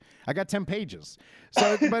it. I got 10 pages.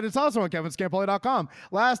 So, but it's also on kevinscampoli.com.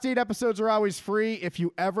 Last 8 episodes are always free. If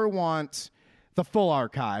you ever want the full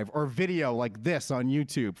archive or video like this on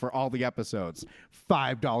YouTube for all the episodes,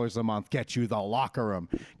 $5 a month gets you the locker room.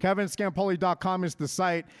 kevinscampoli.com is the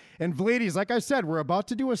site. And ladies, like I said, we're about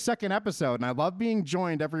to do a 2nd episode, and I love being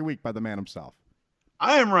joined every week by the man himself.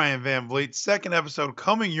 I am Ryan Van Vliet. 2nd episode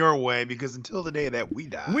coming your way because until the day that we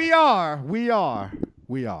die, we are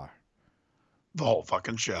the whole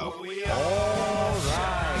fucking show. All right.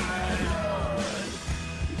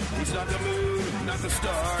 He's not the moon, not the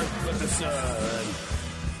star, but the sun.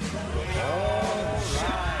 All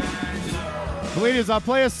right. Ladies, I'll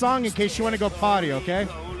play a song in case you want to go potty, okay?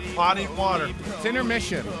 Potty water. It's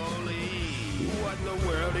intermission. What in the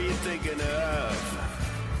world are you thinking of?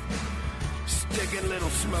 Sticking little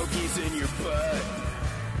smokies in your butt.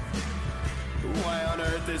 Why on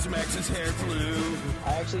earth is Max's hair blue?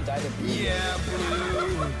 I actually dyed it blue. Yeah,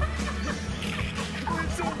 blue.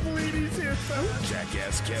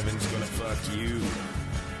 Jackass Kevin's gonna fuck you.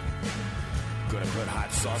 Gonna put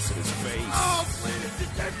hot sauce in his face. Oh, please,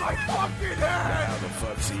 it's in my fucking head! How the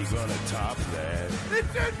fuck's he gonna top that?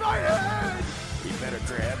 It's in my head! He better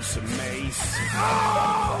grab some mace.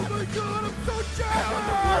 Oh my god, I'm so How in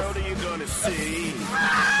the jealous! world are you gonna see?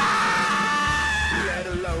 Let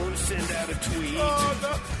alone send out a tweet. Oh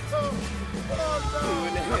no! Oh Who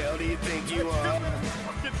in the hell do you think you are?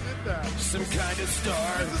 fucking did that. Some kind of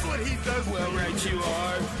star? This is what he does. Well, right you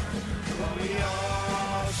are. We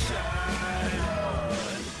all shine on.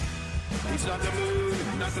 He's not the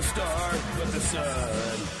moon, not the star, but the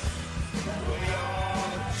sun. We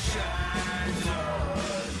all shine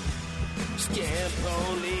on. Scam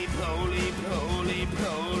poly, poly, poly,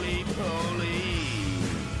 poly, poly.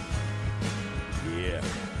 Yeah.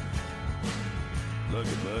 Look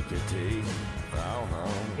at T.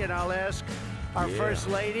 And I'll ask our First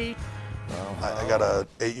Lady. I got a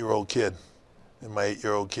 8-year-old kid, and my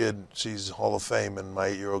 8-year-old kid sees Hall of Fame, and my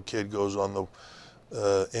 8-year-old kid goes on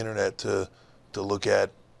the internet to look at,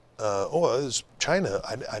 it's China.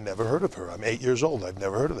 I never heard of her. I'm 8 years old. I've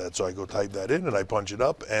never heard of that. So I go type that in, and I punch it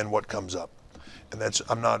up, and what comes up? And it's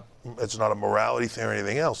not a morality thing or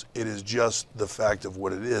anything else. It is just the fact of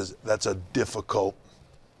what it is. That's a difficult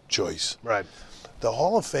choice. Right. The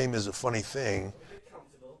Hall of Fame is a funny thing.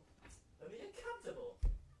 Let me get comfortable.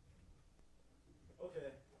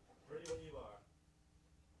 Okay, ready when you are.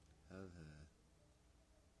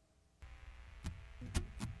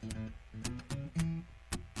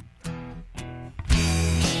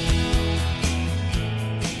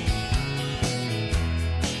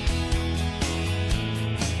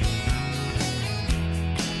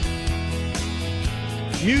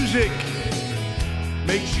 Music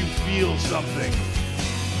makes you feel something.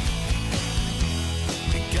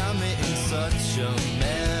 You got me in such a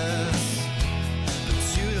mess,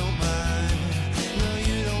 but you don't mind, no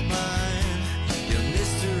you don't mind, your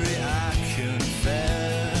mystery I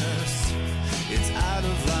confess, it's out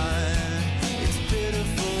of line, it's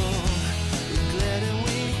pitiful, we're glad and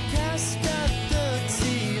we cast out the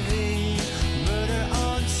TV, murder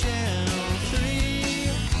on channel 3,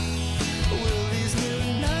 will these new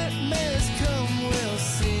nightmares come, we'll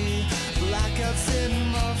see, blackouts and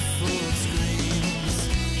muffled screams.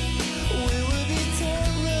 We will be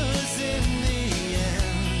terrors in the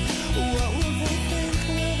end. What will they think?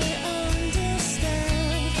 Will they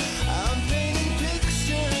understand? I'm painting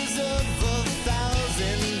pictures of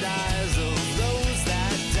 1,000 eyes of those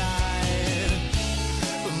that died.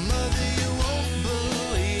 But mother, you won't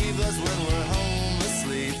believe us when we're home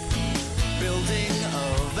asleep, building a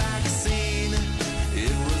vaccine.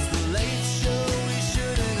 It was the late show we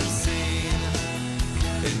shouldn't have seen,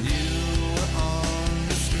 and you were on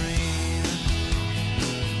the screen.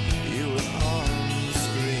 You were on the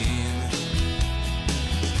screen.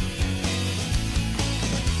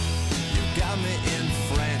 You got me in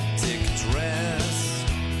frantic dress,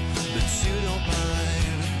 but you don't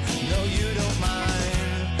mind. No, you don't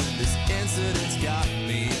mind. This incident's got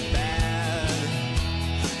me bad.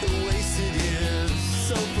 The wasted years,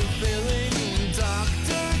 so fulfilling.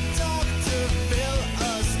 Doctor, doctor, fill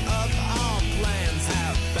us up. Our plans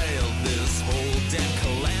have failed. This whole damn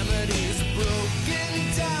calamity's broken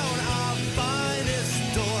down our finest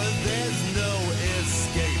door. There's no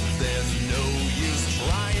escape. There's no use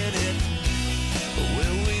trying it.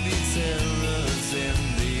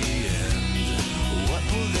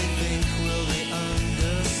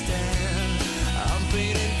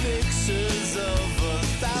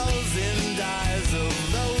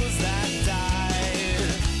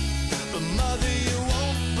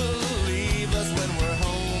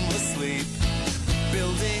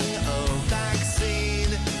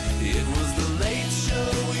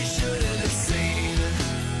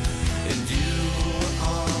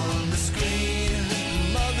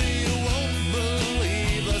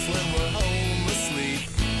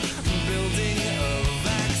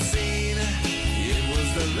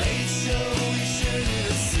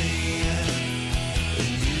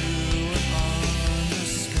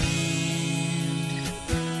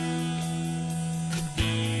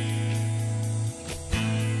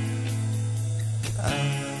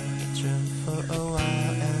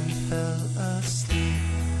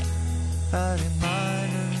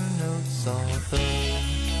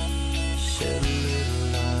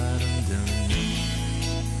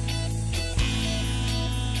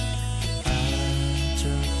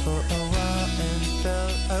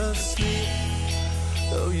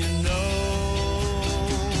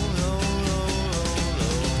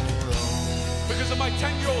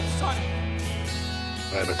 10-year-old son.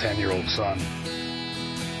 I have a 10-year-old son.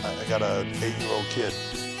 I got a 8-year-old kid.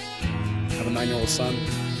 I have a 9-year-old son.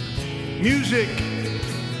 Music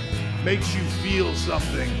makes you feel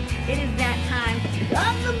something. It is that time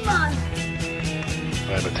of the month.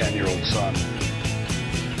 I have a 10-year-old son.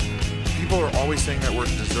 People are always saying that word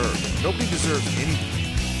deserve. Nobody deserves anything.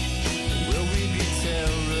 Will we be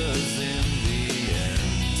terrors in the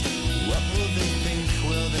end? What will they think?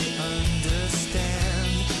 Will they understand?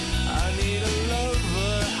 I need a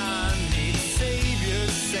lover, I need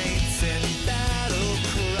saviors, saints, and battle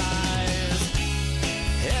cries.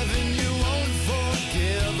 Heaven, you won't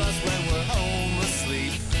forgive us when we're home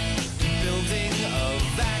asleep, building a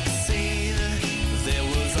vaccine. There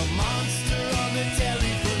was a monster on the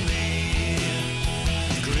telly for me,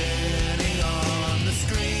 grinning on the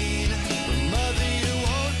screen. Mother, you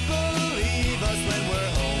won't believe us when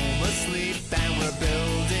we're home asleep and we're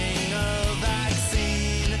building a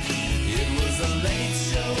vaccine. It was a late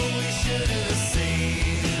show we should have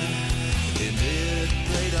seen. And it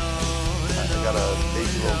played on and I got a on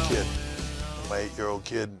 8-year-old kid. My 8-year-old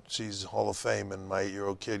kid sees Hall of Fame, and my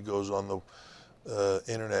 8-year-old kid goes on the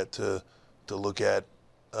internet to look at,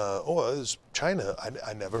 it's China.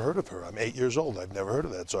 I never heard of her. I'm 8 years old. I've never heard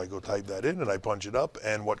of that. So I go type that in and I punch it up,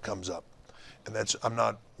 and what comes up? And it's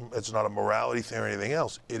not a morality thing or anything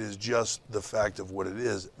else. It is just the fact of what it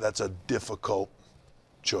is. That's a difficult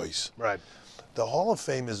choice. Right. The Hall of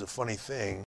Fame is a funny thing.